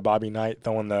the Bobby Knight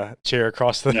throwing the chair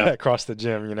across the across the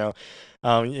gym.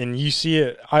 And you see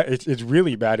it. It's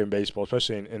really bad in baseball,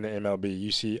 especially in the MLB.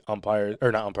 You see umpires,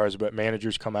 or not umpires, but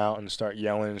managers come out and start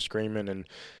yelling and screaming and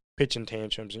pitching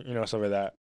tantrums, stuff like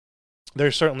that.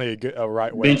 There's certainly a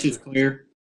right way. Bench is clear.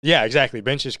 Yeah, exactly.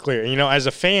 Bench is clear. As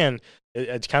a fan,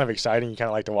 it's kind of exciting. You kind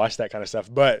of like to watch that kind of stuff.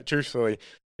 But truthfully,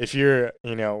 if you're,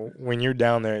 when you're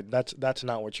down there, that's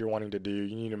not what you're wanting to do.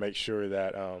 You need to make sure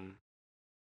that,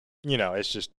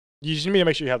 it's just, you just need to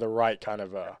make sure you have the right kind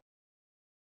of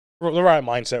the right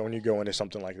mindset when you go into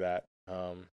something like that.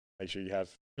 Make sure you have,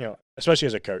 especially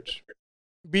as a coach,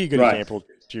 be a good Right. example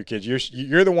to your kids.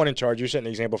 You're the one in charge. You're setting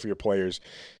an example for your players.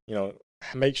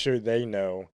 Make sure they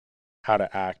know how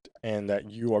to act and that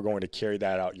you are going to carry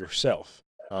that out yourself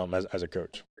as a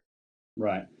coach.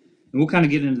 Right. And we'll kind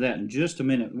of get into that in just a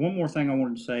minute. One more thing I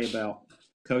wanted to say about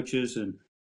coaches, and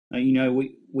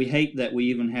we hate that we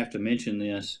even have to mention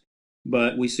this,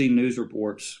 but we see news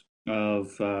reports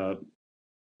of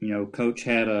coach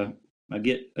had a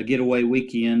getaway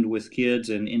weekend with kids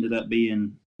and ended up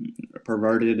being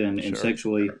perverted and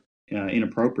sexually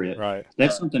inappropriate. Right.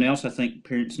 That's something else I think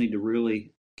parents need to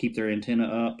really keep their antenna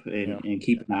up and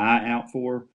keep an eye out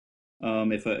for.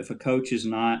 If a coach is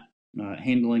not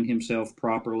handling himself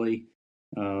properly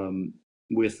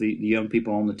with the young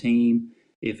people on the team,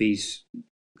 if he's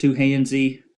too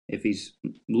handsy, if he's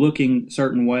looking a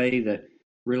certain way that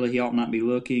really he ought not be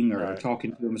looking, or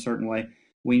talking to them a certain way,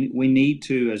 we need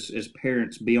to, as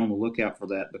parents, be on the lookout for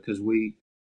that, because we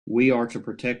are to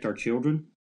protect our children.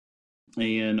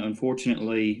 And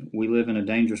unfortunately, we live in a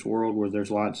dangerous world where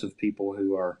there's lots of people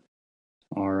who are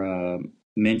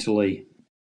mentally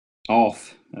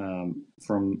off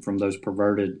from those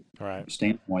perverted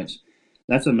standpoints.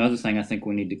 That's another thing I think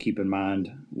we need to keep in mind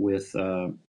with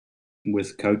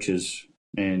coaches,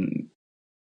 and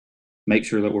make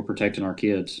sure that we're protecting our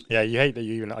kids. Yeah, you hate that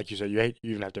you even, like you said, you hate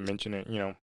you even have to mention it.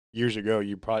 Years ago,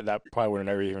 that probably would have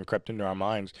never even crept into our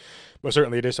minds, but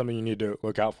certainly it is something you need to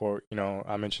look out for.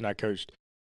 I mentioned I coached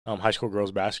high school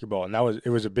girls basketball, and it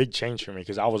was a big change for me,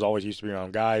 because I was always used to be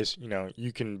around guys.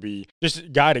 You can be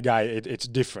just guy to guy. It's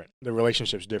different. The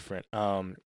relationship's different.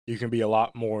 You can be a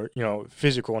lot more,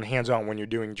 physical and hands-on when you're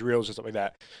doing drills and stuff like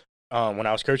that. When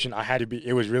I was coaching, I had to be.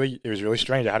 It was really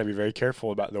strange. I had to be very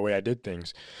careful about the way I did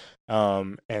things.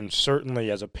 And certainly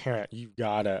as a parent, you've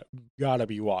gotta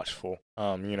be watchful.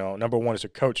 Number one, as a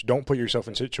coach, don't put yourself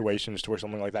in situations to where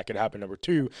something like that could happen. Number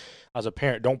two, as a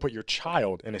parent, don't put your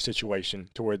child in a situation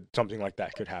to where something like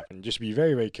that could happen. Just be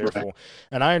very, very careful. Right.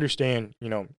 And I understand,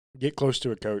 get close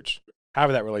to a coach,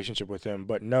 have that relationship with them,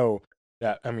 but know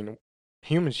that,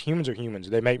 humans are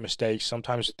humans. They make mistakes.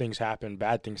 Sometimes things happen,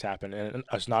 bad things happen, and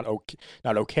it's not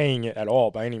okaying it at all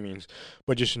by any means.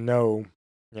 But just know,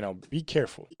 be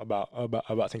careful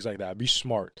about things like that. Be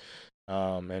smart,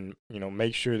 and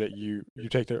make sure that you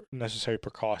take the necessary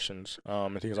precautions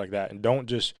and things like that. And don't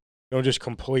just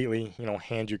completely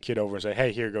hand your kid over and say,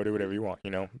 hey, here, go do whatever you want.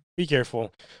 Be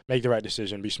careful, make the right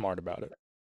decision, be smart about it.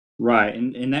 Right,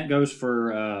 and that goes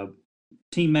for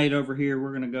teammate over here.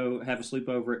 We're going to go have a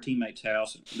sleepover at teammate's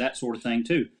house, that sort of thing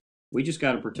too. We just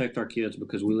got to protect our kids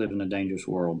because we live in a dangerous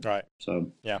world. Right.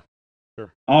 So yeah.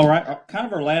 Sure. All right. Kind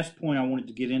of our last point I wanted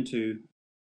to get into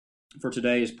for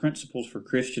today is principles for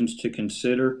Christians to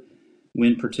consider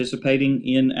when participating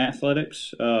in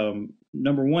athletics.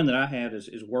 Number one that I had is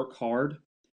work hard.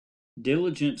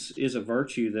 Diligence is a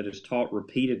virtue that is taught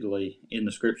repeatedly in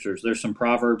the scriptures. There's some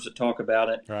proverbs that talk about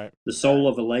it. Right. The soul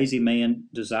of a lazy man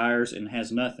desires and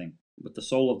has nothing, but the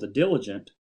soul of the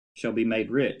diligent shall be made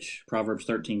rich. Proverbs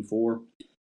 13:4.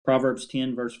 Proverbs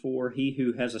 10, verse 4, he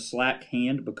who has a slack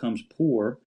hand becomes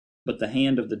poor, but the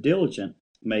hand of the diligent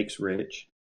makes rich.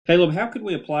 Caleb, how could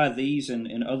we apply these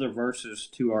and other verses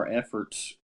to our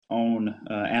efforts on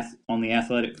the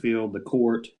athletic field, the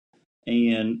court,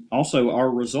 and also our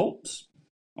results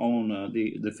on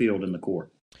the field and the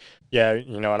court? Yeah,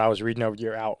 and I was reading over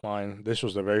your outline. This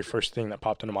was the very first thing that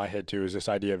popped into my head too, is this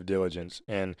idea of diligence.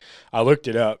 And I looked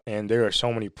it up, and there are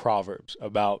so many proverbs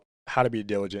about how to be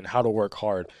diligent, how to work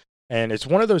hard. And it's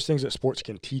one of those things that sports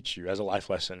can teach you as a life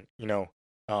lesson.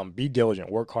 Be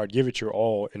diligent, work hard, give it your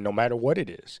all, and no matter what it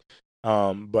is.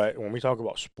 But when we talk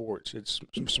about sports, it's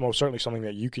most certainly something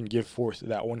that you can give forth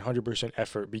that 100%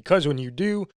 effort, because when you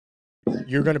do,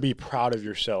 you're going to be proud of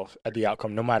yourself at the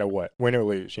outcome, no matter what, win or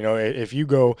lose. If you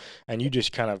go and you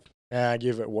just kind of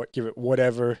give it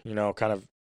whatever, kind of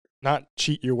not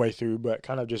cheat your way through, but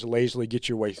kind of just lazily get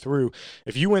your way through.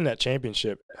 If you win that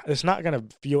championship, it's not going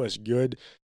to feel as good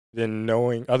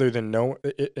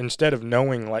instead of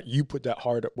knowing, like, you put that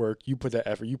hard at work, you put that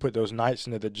effort, you put those nights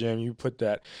into the gym, you put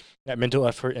that mental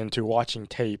effort into watching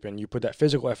tape, and you put that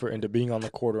physical effort into being on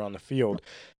the court or on the field,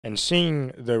 and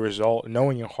seeing the result,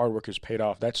 knowing your hard work has paid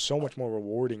off. That's so much more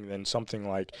rewarding than something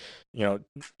like,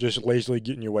 just lazily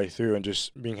getting your way through and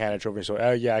just being handed a trophy. So,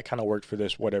 oh yeah, I kind of worked for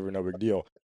this, whatever, no big deal.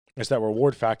 It's that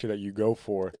reward factor that you go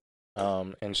for.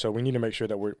 And so we need to make sure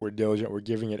that we're diligent, we're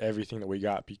giving it everything that we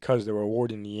got, because the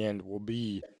reward in the end will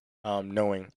be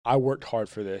knowing I worked hard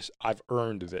for this, I've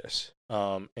earned this.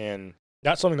 And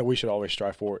that's something that we should always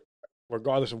strive for,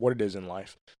 regardless of what it is in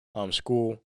life.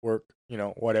 School, work,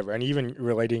 whatever. And even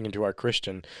relating into our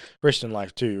Christian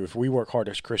life too. If we work hard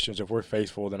as Christians, if we're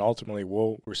faithful, then ultimately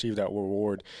we'll receive that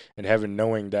reward in heaven,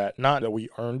 knowing that not that we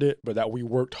earned it, but that we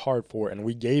worked hard for it and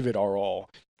we gave it our all.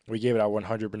 We gave it our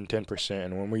 110%.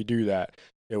 And when we do that,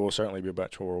 it will certainly be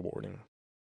much more rewarding.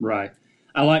 Right.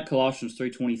 I like Colossians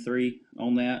 3:23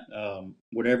 on that.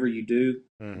 Whatever you do,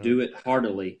 do it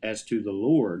heartily as to the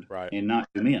Lord and not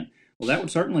to men. Well, that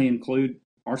would certainly include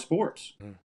our sports.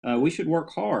 We should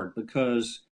work hard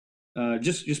because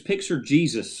just picture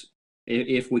Jesus,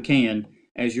 if we can,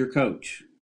 as your coach.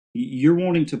 You're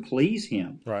wanting to please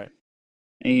him. Right.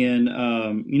 And,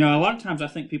 a lot of times I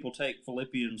think people take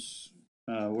Philippians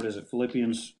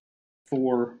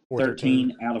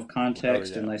 4:13 out of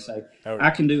context, and they say, I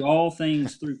can do all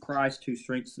things through Christ who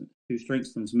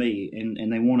strengthens me,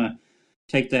 and they want to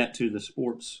take that to the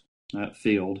sports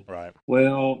field. Right.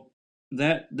 Well,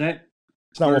 that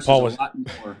it's not what Paul was.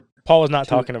 Paul was not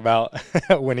talking about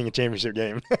winning a championship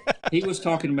game. He was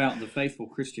talking about the faithful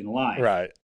Christian life.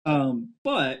 Right.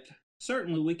 But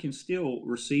certainly we can still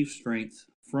receive strength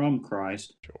from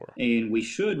Christ. Sure. And we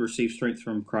should receive strength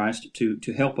from Christ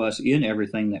to help us in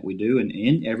everything that we do. And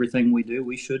in everything we do,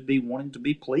 we should be wanting to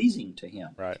be pleasing to him.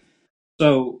 Right.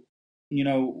 So, we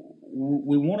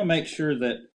want to make sure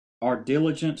that our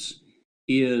diligence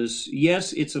is,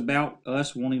 yes, it's about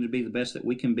us wanting to be the best that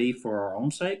we can be for our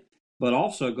own sake, but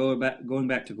also going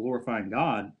back to glorifying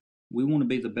God, we want to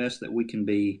be the best that we can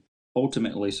be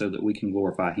ultimately so that we can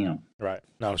glorify him. Right.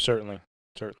 No, certainly.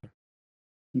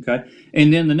 Okay.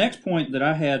 And then the next point that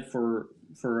I had for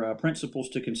principles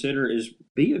to consider is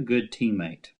be a good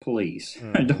teammate, please.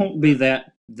 Don't be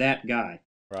that guy.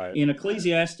 Right. In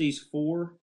Ecclesiastes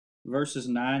 4, verses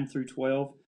 9 through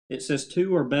 12, it says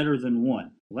 2 are better than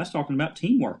 1. Well, that's talking about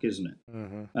teamwork, isn't it?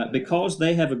 Because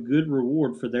they have a good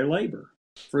reward for their labor.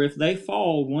 For if they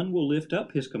fall, one will lift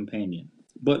up his companion.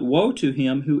 But woe to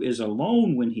him who is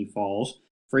alone when he falls,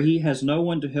 for he has no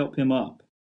one to help him up.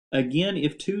 Again,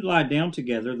 if 2 lie down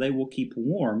together, they will keep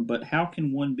warm, but how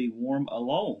can one be warm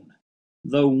alone?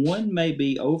 Though one may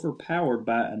be overpowered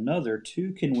by another,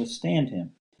 2 can withstand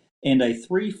him. And a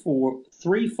threefold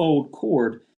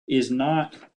cord is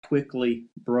not quickly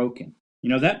broken.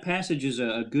 That passage is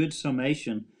a good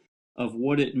summation of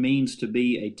what it means to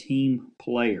be a team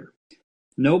player.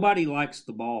 Nobody likes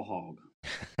the ball hog.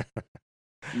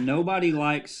 Nobody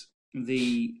likes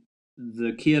the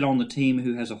kid on the team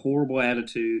who has a horrible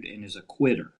attitude and is a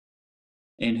quitter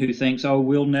and who thinks, oh,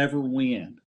 we'll never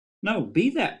win. No, be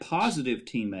that positive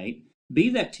teammate. Be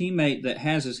that teammate that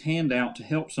has his hand out to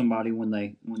help somebody when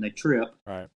they trip.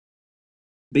 Right.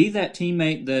 Be that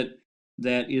teammate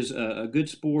that is a good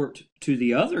sport to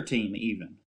the other team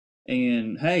even.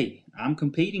 And, hey, I'm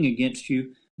competing against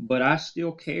you, but I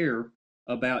still care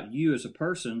about you as a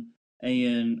person,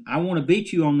 and I want to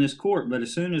beat you on this court, but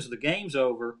as soon as the game's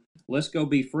over, let's go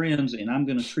be friends, and I'm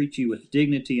going to treat you with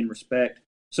dignity and respect.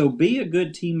 So be a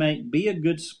good teammate, be a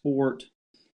good sport.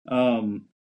 And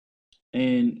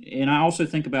I also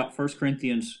think about 1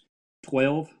 Corinthians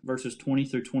 12, verses 20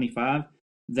 through 25.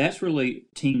 That's really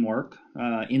teamwork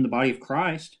in the body of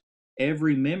Christ.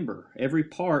 Every member, every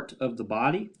part of the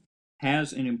body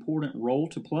has an important role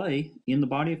to play in the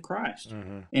body of Christ.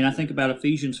 And I think about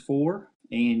Ephesians 4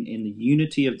 and in the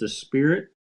unity of the Spirit.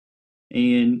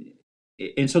 And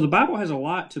so the Bible has a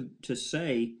lot to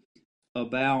say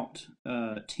about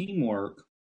teamwork.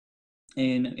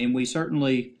 And we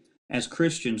certainly, as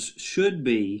Christians, should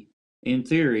be, in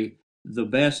theory, the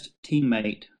best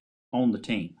teammate on the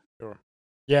team. Sure.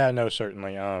 Yeah, no,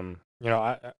 certainly. I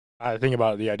think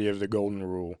about the idea of the golden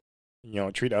rule.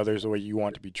 Treat others the way you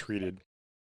want to be treated.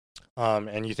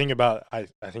 And you think about, I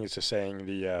think it's a saying,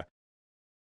 your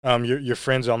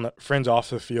friends off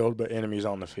the field, but enemies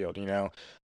on the field.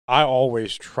 I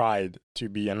always tried to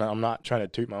be, and I'm not trying to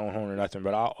toot my own horn or nothing,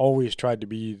 but I always tried to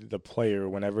be the player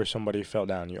whenever somebody fell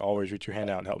down. You always reach your hand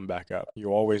out and help them back up.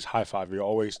 You always high five. You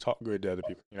always talk good to other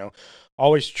people.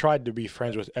 Always tried to be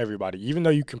friends with everybody, even though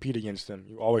you compete against them.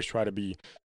 You always try to be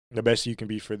the best you can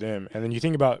be for them. And then you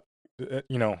think about,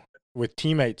 with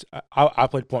teammates, I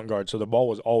played point guard, so the ball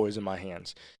was always in my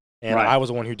hands, and I was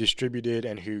the one who distributed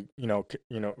and who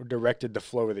directed the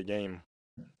flow of the game.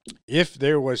 If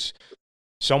there was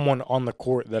someone on the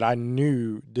court that I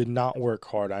knew did not work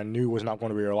hard, I knew was not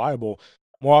going to be reliable,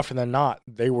 more often than not,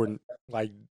 they were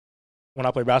like, when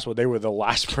I played basketball, they were the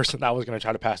last person that I was going to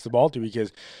try to pass the ball to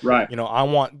because, I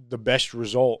want the best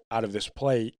result out of this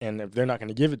play, and if they're not going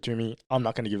to give it to me, I'm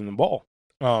not going to give them the ball.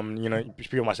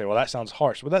 People might say, well, that sounds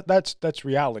harsh, but that's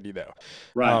reality though.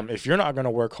 Right. If you're not going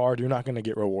to work hard, you're not going to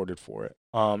get rewarded for it.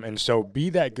 And so be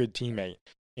that good teammate.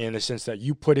 in the sense that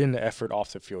you put in the effort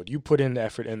off the field, you put in the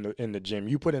effort in the gym,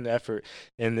 you put in the effort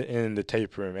in the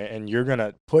tape room, and you're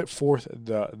gonna put forth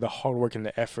the hard work and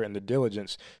the effort and the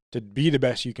diligence to be the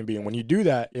best you can be. And when you do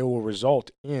that, it will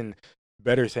result in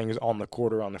better things on the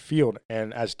court or on the field.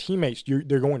 And as teammates,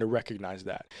 they're going to recognize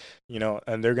that,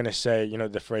 and they're going to say,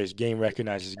 the phrase "game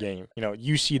recognizes game."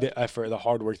 You see the effort, the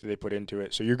hard work that they put into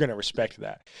it, so you're going to respect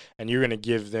that, and you're going to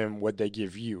give them what they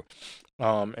give you.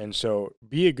 And so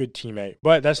be a good teammate.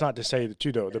 But that's not to say that,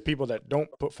 too, though, the people that don't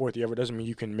put forth the effort doesn't mean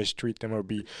you can mistreat them or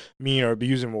be mean or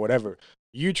abuse them or whatever.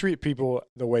 You treat people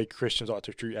the way Christians ought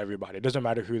to treat everybody. It doesn't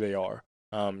matter who they are.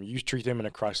 You treat them in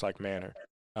a Christ-like manner.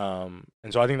 And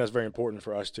so I think that's very important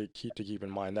for us to keep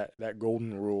in mind, that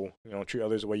golden rule, treat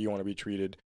others the way you want to be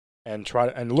treated, and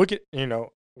and look at,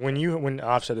 when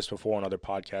I've said this before on other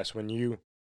podcasts,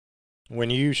 when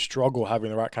you struggle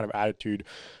having the right kind of attitude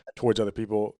towards other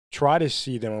people, try to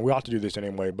see them, and we ought to do this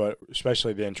anyway, but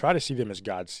especially then, try to see them as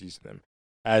God sees them,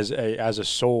 as a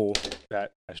soul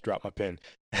that I just dropped my pen,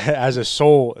 as a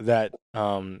soul that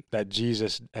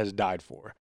Jesus has died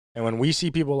for. And when we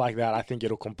see people like that, I think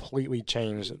it'll completely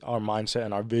change our mindset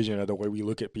and our vision of the way we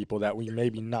look at people that we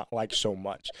maybe not like so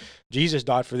much. Jesus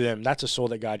died for them. That's a soul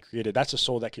that God created. That's a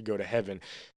soul that could go to heaven.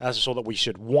 That's a soul that we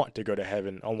should want to go to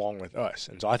heaven along with us.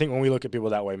 And so I think when we look at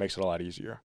people that way, it makes it a lot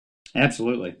easier.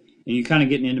 Absolutely. And you're kind of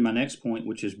getting into my next point,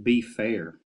 which is be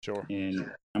fair. Sure. And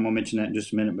I'm going to mention that in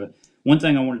just a minute. But one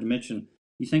thing I wanted to mention,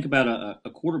 you think about a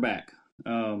quarterback.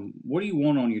 What do you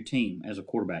want on your team as a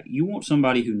quarterback? You want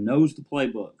somebody who knows the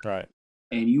playbook. Right.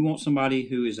 And you want somebody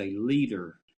who is a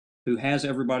leader, who has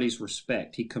everybody's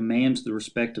respect. He commands the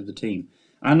respect of the team.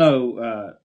 I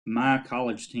know my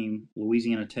college team,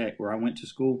 Louisiana Tech, where I went to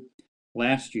school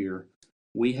last year,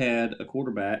 we had a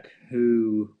quarterback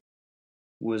who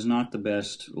was not the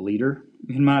best leader,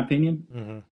 in my opinion.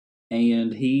 Mm-hmm.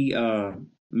 And he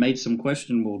made some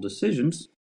questionable decisions.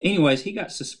 Anyways, he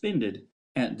got suspended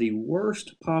at the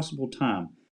worst possible time.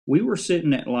 We were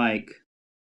sitting at like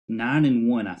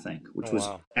 9-1, I think, which was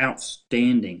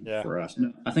outstanding for us.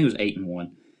 No, I think it was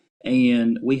 8-1.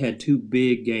 And we had two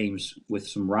big games with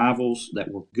some rivals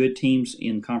that were good teams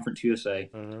in Conference USA.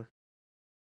 Mm-hmm.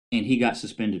 And he got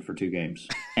suspended for 2 games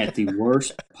at the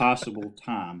worst possible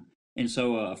time. And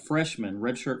so a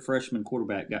redshirt freshman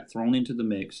quarterback got thrown into the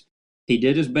mix. He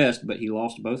did his best, but he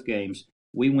lost both games.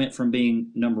 We went from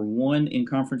being number 1 in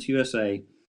Conference USA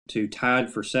to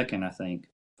tied for second, I think,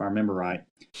 if I remember right.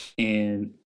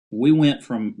 And we went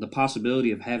from the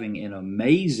possibility of having an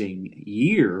amazing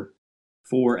year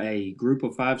for a group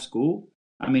of 5 school.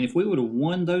 I mean, if we would have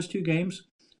won those 2 games,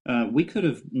 we could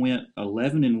have went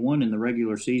 11-1 in the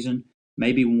regular season,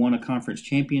 maybe won a conference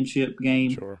championship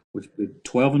game, which would be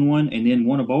 12-1, and then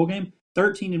won a bowl game.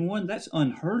 13-1, that's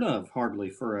unheard of hardly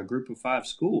for a group of 5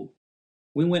 school.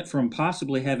 We went from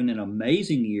possibly having an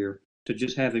amazing year to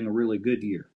just having a really good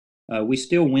year. We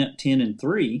still went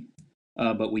 10-3,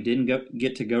 but we didn't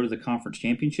get to go to the conference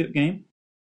championship game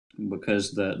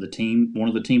because one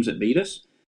of the teams that beat us,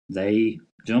 they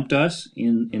jumped us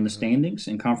in the standings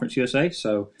in Conference USA.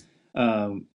 So,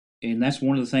 and that's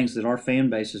one of the things that our fan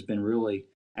base has been really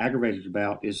aggravated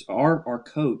about is our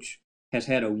coach has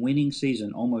had a winning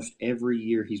season almost every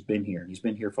year he's been here. He's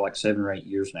been here for like 7 or 8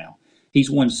 years now.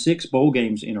 He's won 6 bowl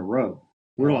games in a row.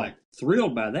 We're like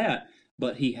thrilled by that,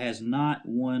 but he has not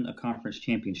won a conference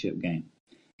championship game.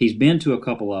 He's been to a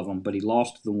couple of them, but he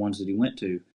lost the ones that he went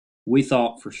to. We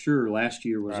thought for sure last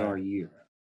year was our year.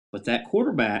 But that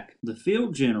quarterback, the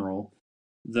field general,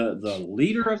 the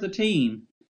leader of the team,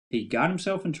 he got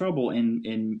himself in trouble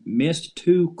and missed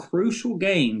 2 crucial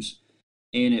games,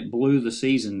 and it blew the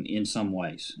season in some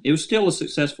ways. It was still a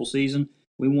successful season.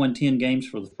 We won 10 games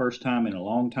for the first time in a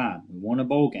long time. We won a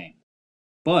bowl game.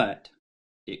 But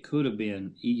it could have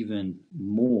been even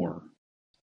more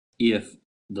if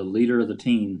the leader of the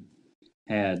team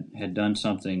had done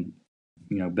something,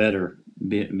 better,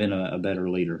 been a better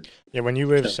leader. Yeah, when you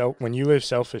live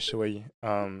selfishly,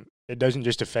 it doesn't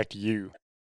just affect you,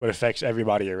 but affects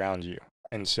everybody around you.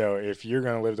 And so if you're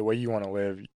going to live the way you want to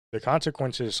live, the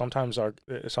consequences sometimes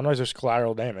there's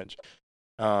collateral damage.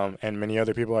 And many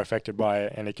other people are affected by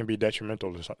it, and it can be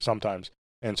detrimental sometimes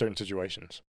in certain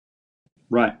situations.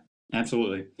 Right,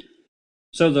 absolutely.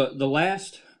 So the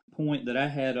last point that I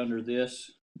had under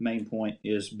this main point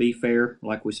is be fair,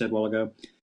 like we said a while ago.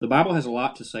 The Bible has a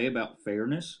lot to say about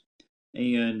fairness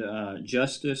and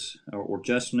justice or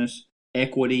justness,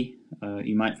 equity.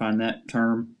 You might find that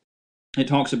term. It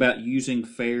talks about using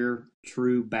fair,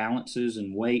 true balances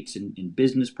and weights in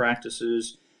business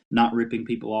practices, not ripping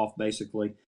people off,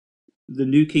 basically. The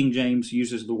New King James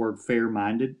uses the word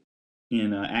fair-minded,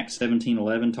 in Acts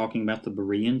 17:11, talking about the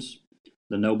Bereans,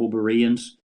 the noble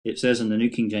Bereans. It says in the New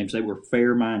King James, they were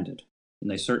fair-minded,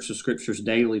 and they searched the Scriptures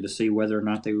daily to see whether or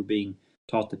not they were being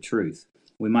taught the truth.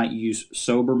 We might use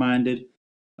sober-minded.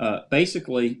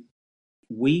 Basically,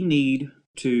 we need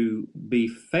to be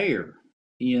fair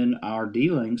in our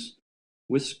dealings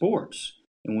with sports,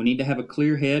 and we need to have a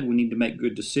clear head. We need to make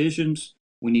good decisions.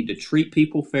 We need to treat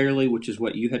people fairly, which is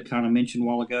what you had kind of mentioned a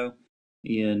while ago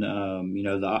in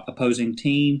the opposing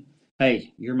team.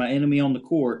 Hey, you're my enemy on the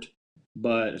court,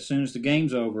 but as soon as the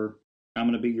game's over, I'm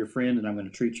going to be your friend and I'm going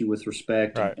to treat you with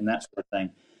respect Right. and that sort of thing.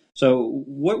 So,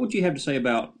 what would you have to say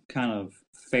about kind of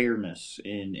fairness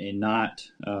and not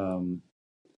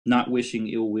wishing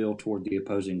ill will toward the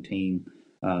opposing team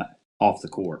off the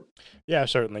court? Yeah,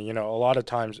 certainly. A lot of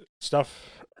times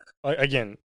stuff,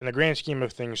 again, in the grand scheme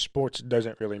of things, sports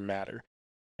doesn't really matter.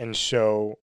 And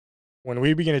so when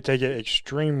we begin to take it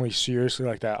extremely seriously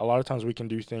like that, a lot of times we can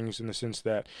do things in the sense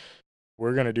that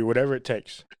we're going to do whatever it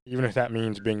takes, even if that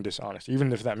means being dishonest,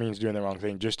 even if that means doing the wrong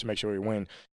thing, just to make sure we win.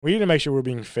 We need to make sure we're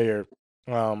being fair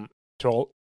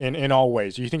in all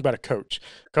ways. You think about a coach.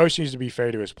 Coach needs to be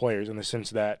fair to his players in the sense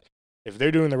that if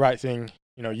they're doing the right thing,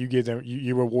 you give them,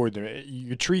 you reward them,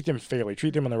 you treat them fairly,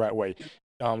 treat them in the right way.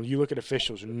 You look at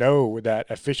officials, know that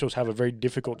officials have a very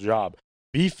difficult job.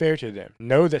 Be fair to them.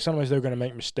 Know that sometimes they're going to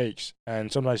make mistakes, and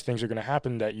sometimes things are going to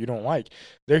happen that you don't like.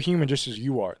 They're human just as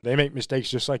you are. They make mistakes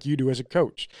just like you do as a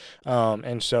coach.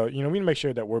 And so, we need to make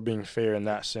sure that we're being fair in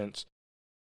that sense.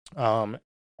 I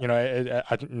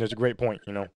think there's a great point,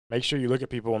 Make sure you look at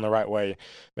people in the right way.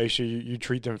 Make sure you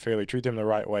treat them fairly, treat them the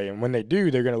right way. And when they do,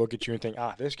 they're going to look at you and think,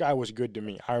 this guy was good to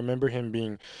me. I remember him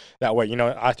being that way.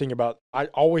 I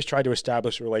always try to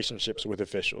establish relationships with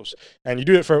officials. And you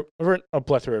do it for a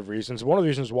plethora of reasons. One of the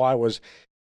reasons why was,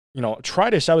 try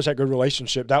to establish that good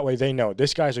relationship. That way they know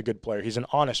this guy's a good player. He's an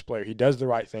honest player. He does the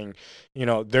right thing.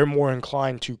 They're more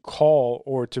inclined to call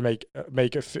or to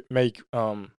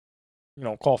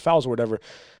call fouls or whatever,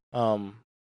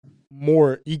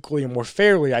 more equally and more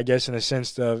fairly, I guess, in the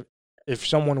sense of if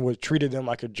someone was treated them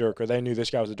like a jerk or they knew this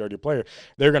guy was a dirty player,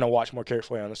 they're going to watch more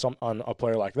carefully on a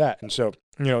player like that. And so,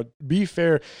 be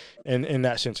fair in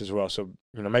that sense as well. So,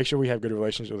 make sure we have good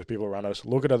relations with the people around us.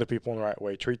 Look at other people in the right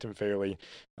way, treat them fairly,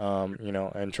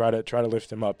 and try to lift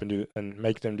them up and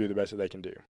make them do the best that they can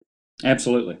do.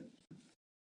 Absolutely,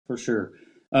 for sure.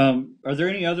 Are there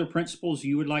any other principles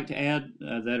you would like to add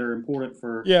that are important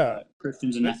for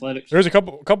Christians in athletics? There's a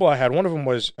couple I had. One of them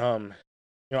was,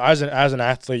 as an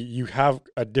athlete, you have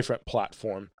a different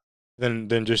platform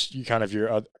than just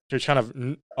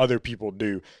other people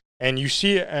do, and you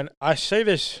see it. And I say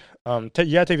this, you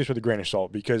gotta take this with a grain of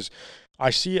salt because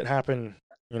I see it happen.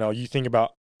 You think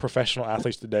about professional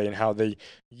athletes today and how they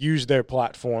use their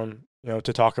platform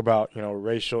to talk about,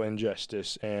 racial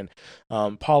injustice and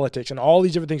politics and all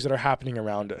these different things that are happening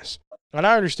around us. And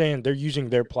I understand they're using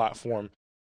their platform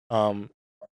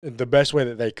the best way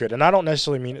that they could. And I don't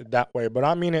necessarily mean it that way, but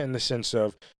I mean it in the sense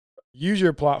of use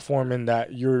your platform in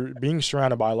that you're being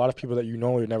surrounded by a lot of people that you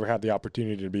normally would never have the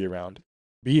opportunity to be around.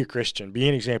 Be a Christian. Be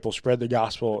an example. Spread the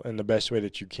gospel in the best way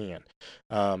that you can.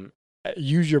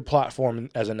 Use your platform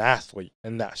as an athlete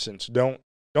in that sense. Don't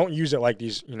use it like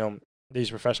these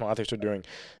professional athletes are doing.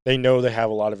 They know they have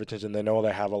a lot of attention. They know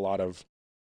they have a lot of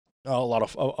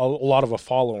a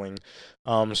following.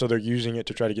 So they're using it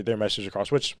to try to get their message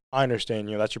across, which I understand,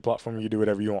 that's your platform. You do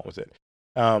whatever you want with it.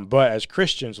 But as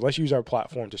Christians, let's use our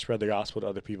platform to spread the gospel to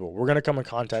other people. We're going to come in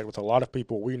contact with a lot of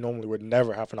people we normally would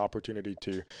never have an opportunity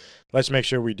to. Let's make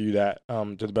sure we do that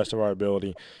to the best of our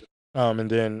ability.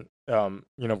 And then,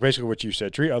 basically what you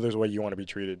said, treat others the way you want to be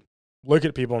treated. Look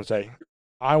at people and say,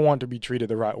 I want to be treated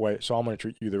the right way, so I'm going to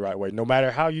treat you the right way, no matter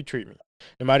how you treat me.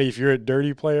 No matter if you're a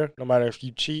dirty player, no matter if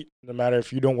you cheat, no matter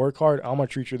if you don't work hard, I'm going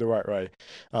to treat you the right way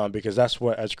because that's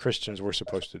what, as Christians, we're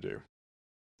supposed to do.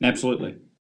 Absolutely.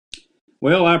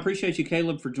 Well, I appreciate you,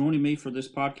 Caleb, for joining me for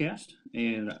this podcast.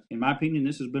 And in my opinion,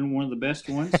 this has been one of the best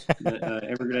ones that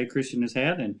Everyday Christian has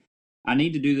had. And I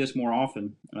need to do this more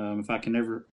often if I can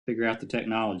ever figure out the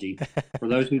technology. For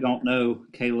those who don't know,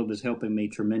 Caleb is helping me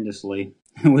tremendously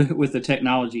with the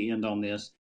technology end on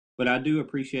this. But I do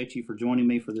appreciate you for joining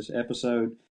me for this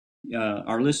episode.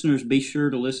 Our listeners, be sure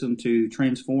to listen to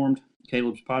Transformed,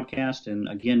 Caleb's podcast. And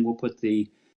again, we'll put the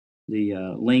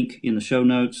link in the show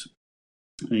notes.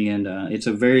 And it's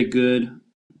a very good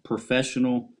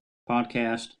professional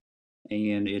podcast.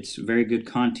 And it's very good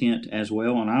content as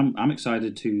well. And I'm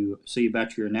excited to see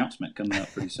about your announcement coming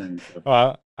up pretty soon. So.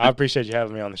 Well, I appreciate you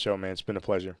having me on the show, man. It's been a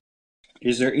pleasure.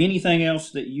 Is there anything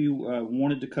else that you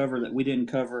wanted to cover that we didn't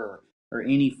cover? Or or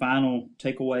any final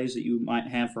takeaways that you might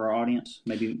have for our audience?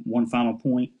 Maybe one final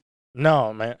point?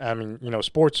 No, man. I mean,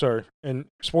 sports are in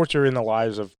the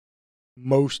lives of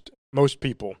most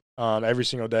people. Every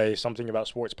single day, something about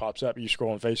sports pops up. You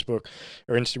scroll on Facebook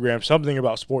or Instagram, something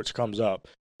about sports comes up.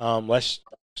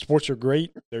 Sports are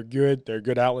great. They're good. They're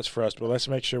good outlets for us, but let's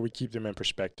make sure we keep them in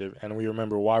perspective and we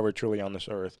remember why we're truly on this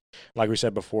earth, like we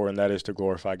said before, and that is to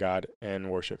glorify God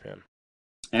and worship Him.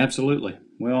 Absolutely.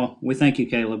 Well, we thank you,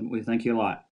 Caleb. We thank you a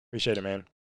lot. Appreciate it, man.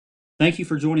 Thank you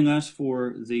for joining us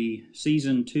for the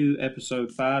Season 2,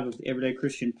 Episode 5 of the Everyday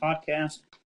Christian Podcast.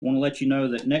 I want to let you know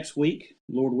that next week,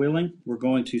 Lord willing, we're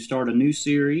going to start a new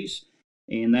series,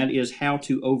 and that is How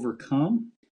to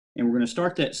Overcome. And we're going to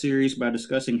start that series by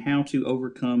discussing how to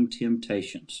overcome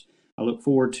temptations. I look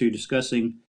forward to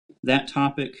discussing that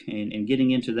topic and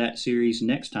getting into that series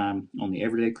next time on the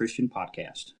Everyday Christian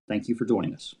Podcast. Thank you for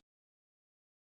joining us.